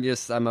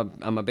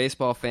I'm a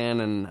baseball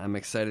fan, and I'm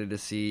excited to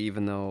see,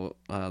 even though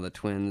the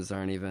Twins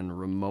aren't even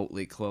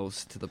remotely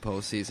close to the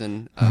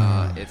postseason,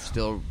 it's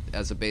still,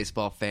 as a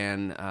baseball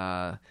fan,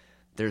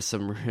 there's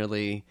some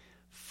really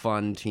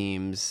fun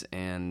teams,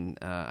 and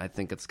I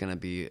think it's going to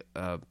be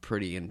a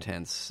pretty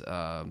intense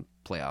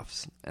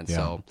playoffs. And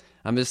so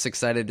I'm just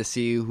excited to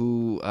see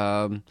who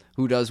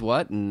does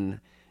what and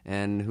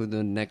who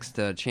the next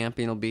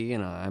champion will be,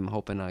 and I'm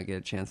hoping I get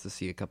a chance to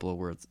see a couple of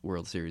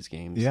World Series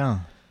games. Yeah.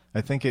 I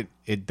think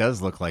it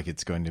does look like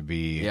it's going to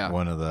be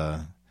one of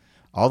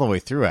all the way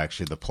through,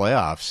 actually, the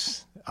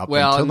playoffs up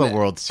until the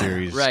World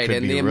Series. Right, could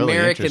and be the really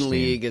American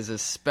League is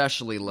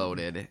especially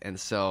loaded, and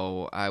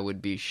so I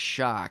would be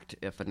shocked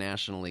if a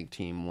National League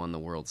team won the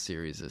World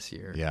Series this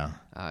year. Yeah.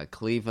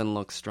 Cleveland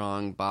looks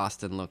strong,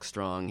 Boston looks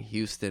strong,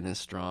 Houston is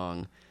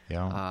strong.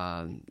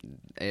 Yeah.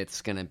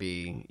 It's going to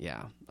be,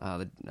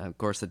 of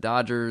course, the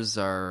Dodgers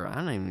are,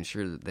 I'm not even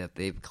sure that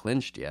they've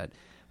clinched yet,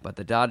 but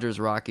the Dodgers,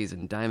 Rockies,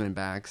 and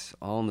Diamondbacks,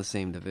 all in the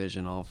same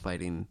division, all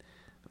fighting.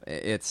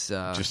 It's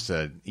just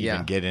to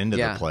even get into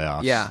the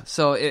playoffs. Yeah,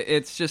 so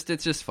it's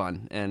just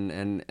fun,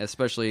 and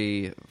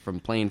especially from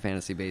playing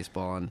fantasy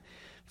baseball and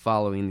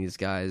following these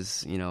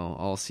guys,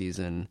 all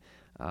season.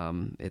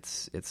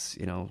 It's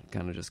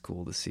kind of just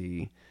cool to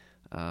see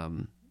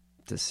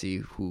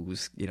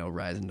who's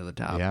rising to the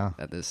top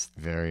at this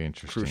very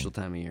interesting crucial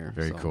time of year.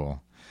 Very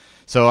cool.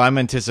 So I'm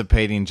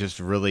anticipating just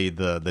really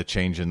the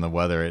change in the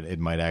weather. It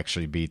might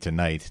actually be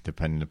tonight,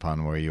 depending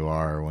upon where you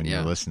are when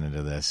you're listening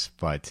to this.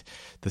 But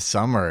the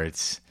summer,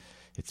 it's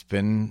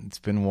been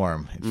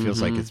warm. It feels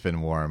like it's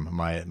been warm.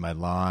 My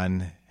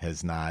lawn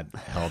has not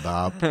held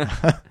up.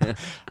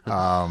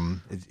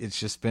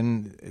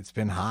 It's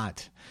been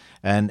hot.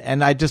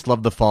 And I just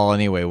love the fall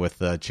anyway, with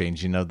the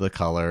changing of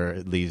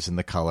the leaves and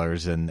the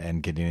colors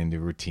and getting into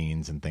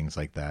routines and things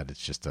like that.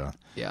 It's just a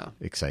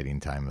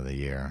exciting time of the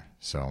year.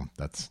 So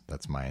that's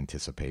my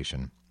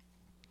anticipation.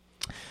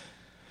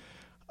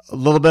 A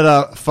little bit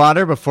of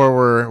fodder before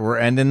we're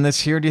ending this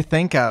here. Do you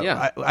think?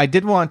 I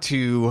did want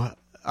to.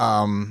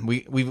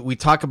 We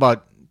talk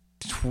about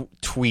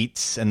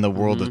tweets and the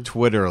world of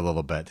Twitter a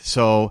little bit.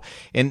 So,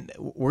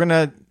 we're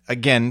gonna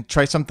again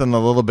try something a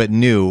little bit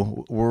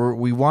new.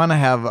 We want to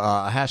have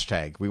a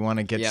hashtag. We want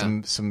to get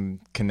some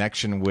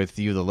connection with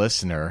you, the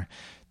listener,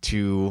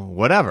 to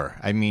whatever.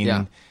 I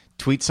mean,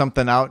 tweet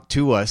something out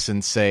to us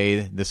and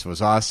say this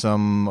was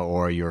awesome,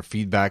 or your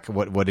feedback.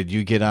 What did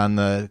you get on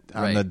the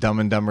Right. Dumb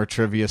and Dumber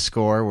trivia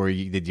score?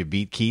 Did you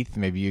beat Keith?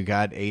 Maybe you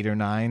got 8 or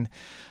 9.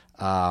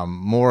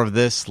 More of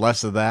this,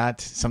 less of that,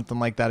 something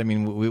like that. I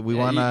mean, we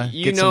want to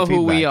You get know some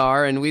who we feedback.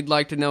 are, and we'd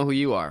like to know who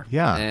you are.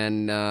 Yeah.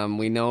 And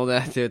we know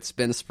that it's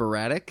been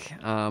sporadic,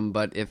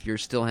 but if you're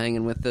still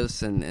hanging with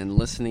us and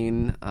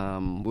listening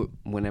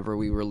whenever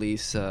we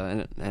release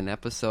an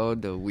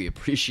episode, we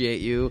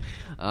appreciate you.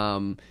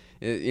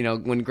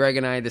 When Greg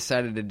and I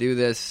decided to do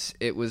this,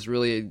 it was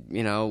really,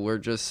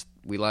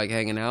 we like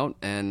hanging out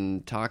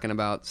and talking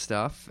about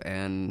stuff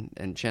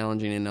and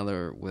challenging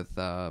another with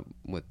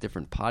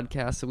different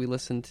podcasts that we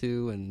listen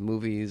to and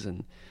movies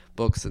and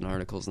books and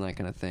articles and that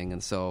kind of thing.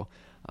 And so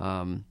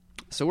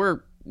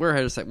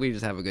we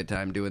just have a good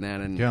time doing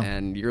that. And Yeah.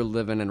 and you're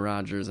living in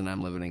Rogers and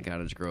I'm living in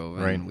Cottage Grove,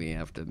 and Right. we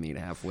have to meet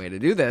halfway to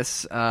do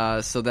this.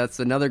 So that's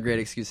another great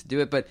excuse to do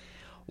it. But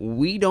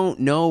we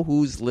don't know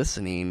who's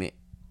listening,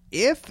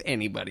 if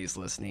anybody's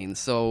listening.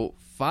 So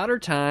Fodder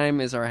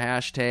Time is our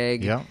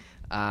hashtag. Yeah.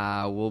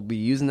 We'll be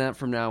using that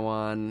from now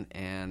on,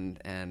 and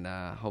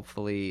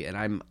hopefully,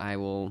 and I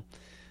will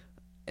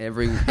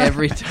every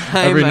time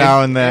Every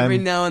now and then. every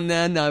now and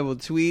then I will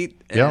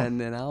tweet, Yeah. and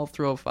then I'll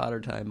throw Fodder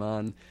Time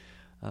on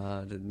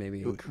to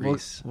maybe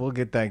increase. We'll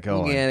get that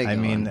going. get it I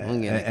mean, going.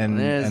 We'll get it and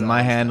going. There's my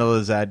always handle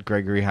is at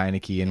Gregory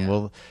Heineke, and Yeah.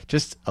 we'll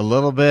just a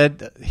little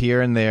bit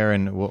here and there,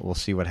 and we'll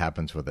see what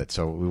happens with it.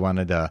 So we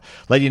wanted to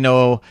let you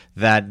know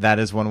that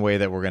is one way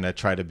that we're going to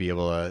try to be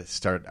able to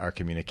start our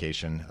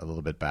communication a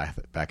little bit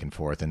back and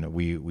forth, and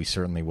we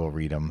certainly will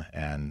read them,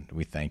 and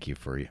we thank you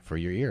for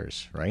your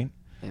ears. Right?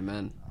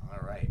 Amen.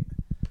 All right.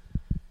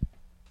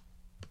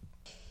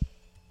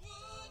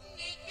 Wouldn't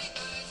it be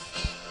nice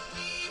if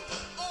we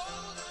were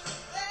older,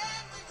 then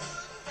we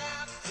wouldn't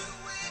have to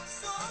wait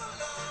so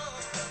long?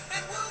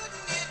 And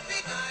wouldn't it be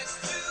nice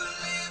to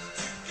live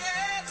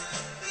together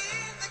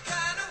in the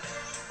kind of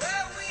world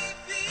where we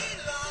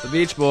belong? The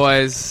Beach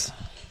Boys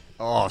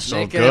Oh, so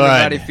making good.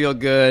 everybody feel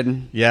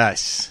good.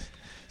 Yes.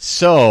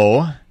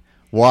 So,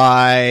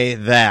 why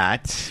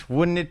that?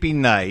 Wouldn't it be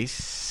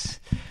nice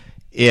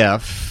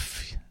if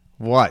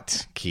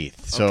what,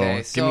 Keith? So,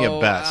 Okay, give me a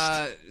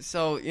best.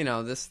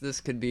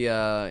 This could be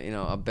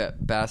a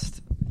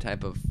best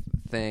type of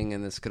thing,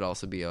 and this could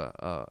also be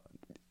a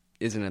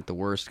isn't it the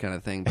worst kind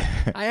of thing. But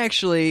I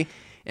actually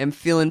am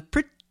feeling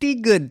pretty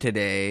good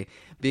today,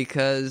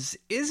 because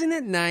isn't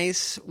it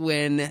nice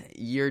when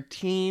your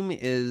team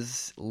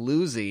is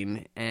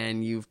losing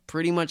and you've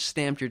pretty much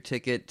stamped your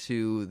ticket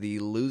to the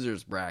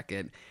losers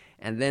bracket,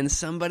 and then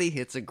somebody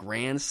hits a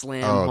grand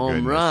slam Oh, home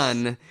goodness.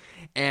 run,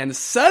 and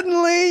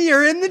suddenly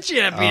you're in the Oh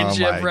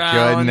championship my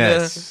round.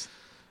 goodness.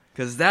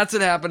 Because that's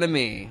what happened to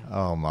me.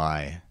 Oh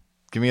my.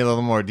 Give me a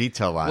little more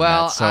detail on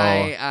Well, that. So,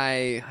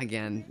 I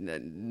again,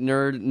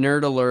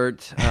 nerd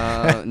alert,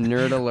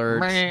 nerd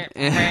alert.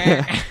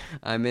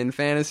 I'm in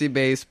fantasy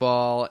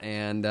baseball,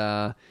 and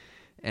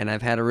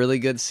I've had a really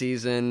good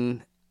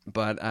season,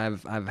 but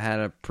I've had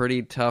a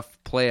pretty tough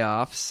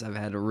playoffs. I've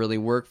had to really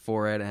work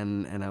for it,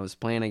 and I was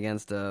playing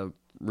against a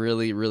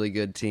really, really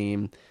good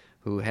team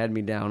who had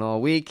me down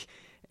all week,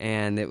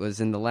 and it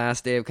was in the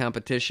last day of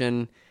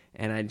competition.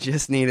 And I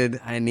just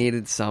needed a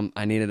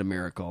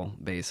miracle,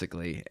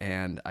 basically,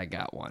 and I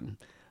got one.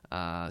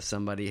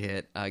 Somebody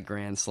hit a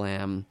grand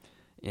slam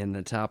in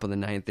the top of the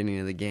 9th inning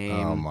of the game.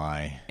 oh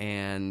my.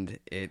 And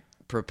it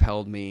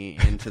propelled me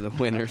into the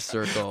winner's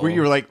circle. Where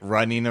you were like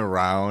running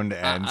around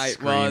and Well,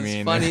 screaming.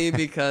 it's funny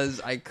because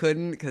I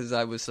couldn't, because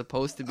I was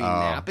supposed to be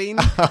napping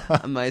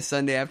on my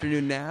Sunday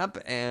afternoon nap,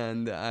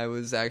 and I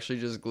was actually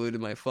just glued to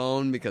my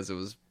phone because it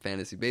was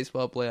fantasy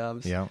baseball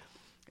playoffs. Yeah.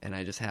 And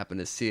I just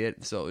happened to see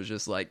it, so it was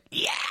just like,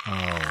 yeah,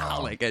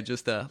 Oh. like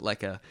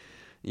a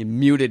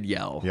muted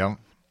yell. Yep.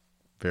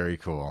 Very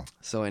cool.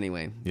 So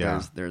anyway,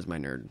 Yeah. there's my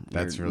nerd.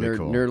 That's nerd, really nerd,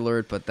 cool. Nerd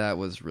alert, but that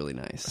was really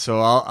nice. So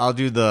I'll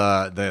do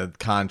the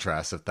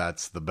contrast if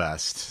that's the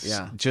best.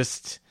 Yeah.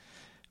 Just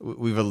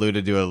we've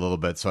alluded to it a little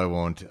bit, so I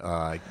won't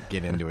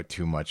get into it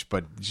too much.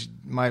 But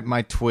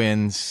my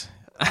twins,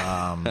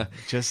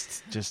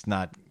 just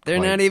not. They're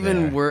quite not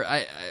even there.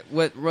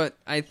 what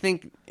I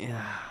think.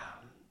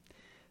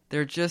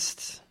 They're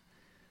just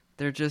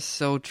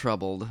so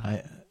troubled.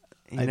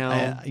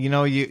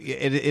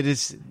 It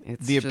is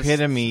It's the just-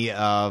 epitome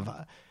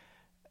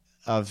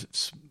of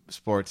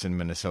sports in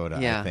Minnesota.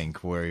 Yeah. I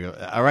think where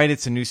you're, all right,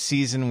 it's a new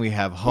season. We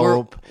have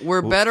hope.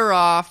 We're better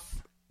off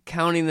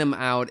counting them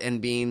out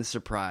and being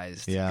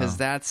surprised. Yeah. Because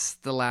that's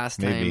the last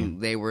Maybe. time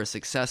they were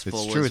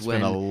successful. It's true. Was It's when,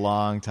 been a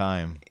long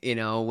time.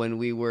 when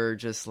we were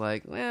just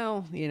like,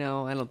 well, I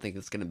don't think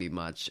it's going to be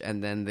much.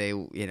 And then they,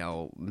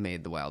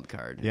 made the wild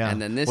card. Yeah.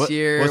 And then this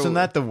year. wasn't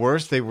that the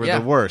worst? They were Yeah.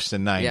 the worst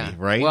in '90, Yeah.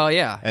 right? Well,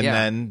 yeah, And yeah.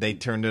 then they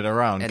turned it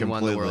around and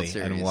won the World completely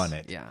Series. and won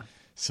it. Yeah.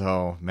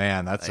 So,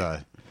 man, that's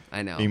a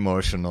I know.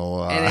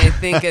 emotional. And I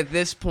think at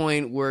this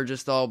point we're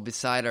just all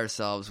beside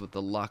ourselves with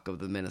the luck of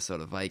the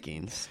Minnesota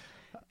Vikings,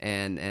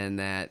 and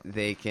that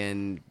they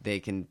can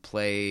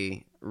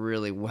play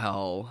really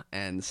well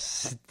and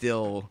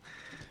still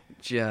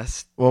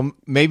just Well,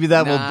 maybe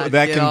that Not will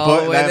that get can all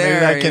the way maybe there,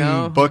 that you can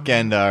know?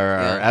 bookend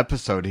our Yeah.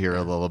 episode here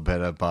a little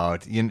bit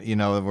about you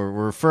know we're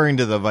referring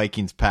to the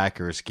Vikings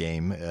Packers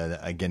game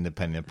again,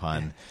 depending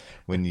upon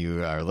when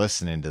you are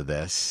listening to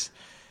this,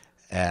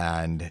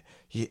 and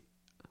you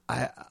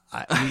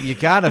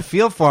got to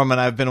feel for him. And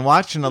I've been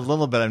watching a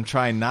little bit. I'm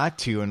trying not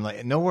to, and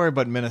like nowhere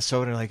but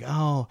Minnesota. Like,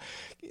 oh,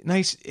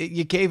 nice,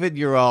 you gave it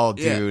your all,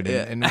 Yeah, dude,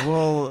 yeah. and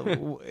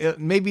we'll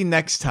maybe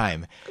next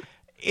time.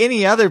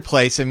 Any other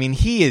place, I mean,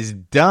 he is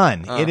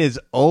done. It is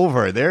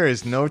over. There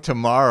is no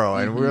tomorrow.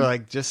 And we're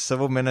like just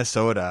so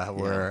Minnesota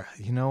where,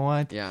 you know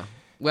what? yeah.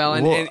 Well,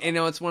 and, Well- and you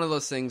know, it's one of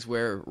those things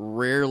where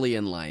rarely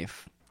in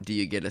life do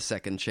you get a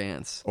second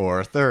chance Or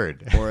a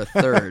third. or a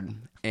third,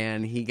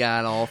 and he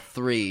got all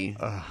three,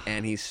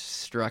 and he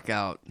struck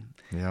out,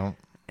 You know?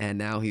 and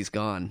now he's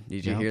gone.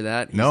 Did you Yeah. hear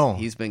that? No.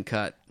 He's been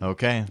cut.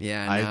 Okay.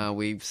 Yeah, now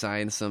we've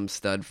signed some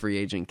stud free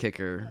agent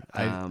kicker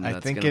I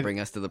that's think going to it- bring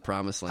us to the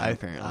promised land,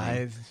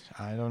 apparently.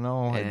 I don't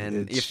know.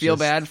 and It's you feel just-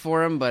 bad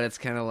for him, but it's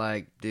kind of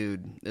like,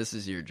 dude, this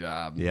is your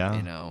job. Yeah.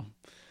 You know.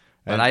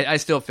 But And- I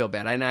still feel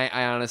bad. And I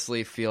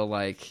honestly feel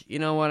like, you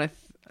know what,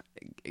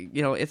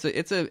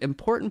 it's an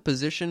important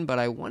position, but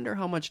I wonder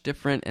how much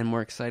different and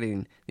more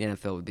exciting the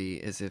NFL would be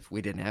is if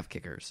we didn't have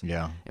kickers.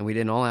 Yeah. And we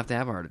didn't all have to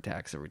have heart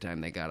attacks every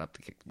time they got up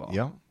to kick the ball.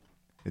 Yeah.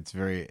 It's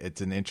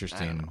an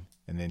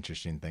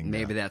interesting thing.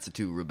 Maybe that's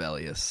too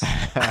rebellious.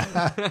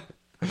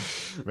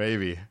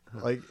 Maybe.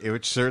 Like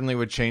it certainly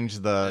would change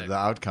the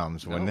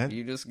outcomes, wouldn't No, it?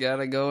 you just got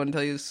to go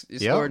until you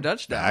Yep. score a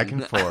touchdown. Back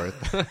and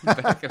forth.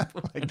 Back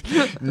and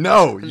forth.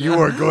 No, you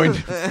are going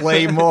to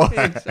play more.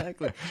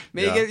 Exactly.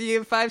 Maybe Yeah. you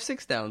get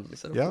 5-6 downs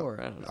instead of Yep.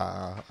 4. I don't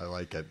know. I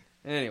like it.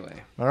 Anyway.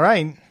 All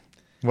right.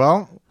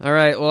 Well, All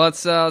right. Well,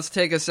 let's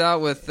take us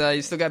out with.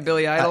 You still got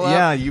Billy Idol up?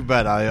 yeah, you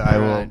bet. I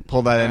will right.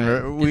 pull that in. All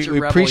right. Get We, your we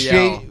rebel appreciate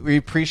yell. we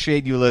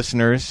appreciate you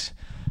listeners.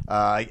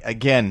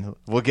 Again,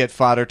 we'll get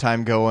fodder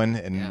time going,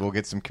 and Yeah. we'll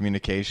get some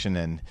communication,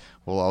 and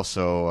we'll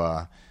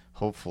also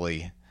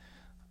hopefully.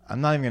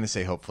 I'm not even going to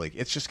say hopefully.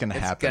 It's just going to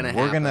It's happen. gonna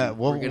We're happen. gonna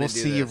We're we'll gonna do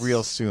see you this.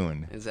 real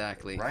soon.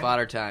 Exactly. Right.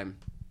 Fodder time.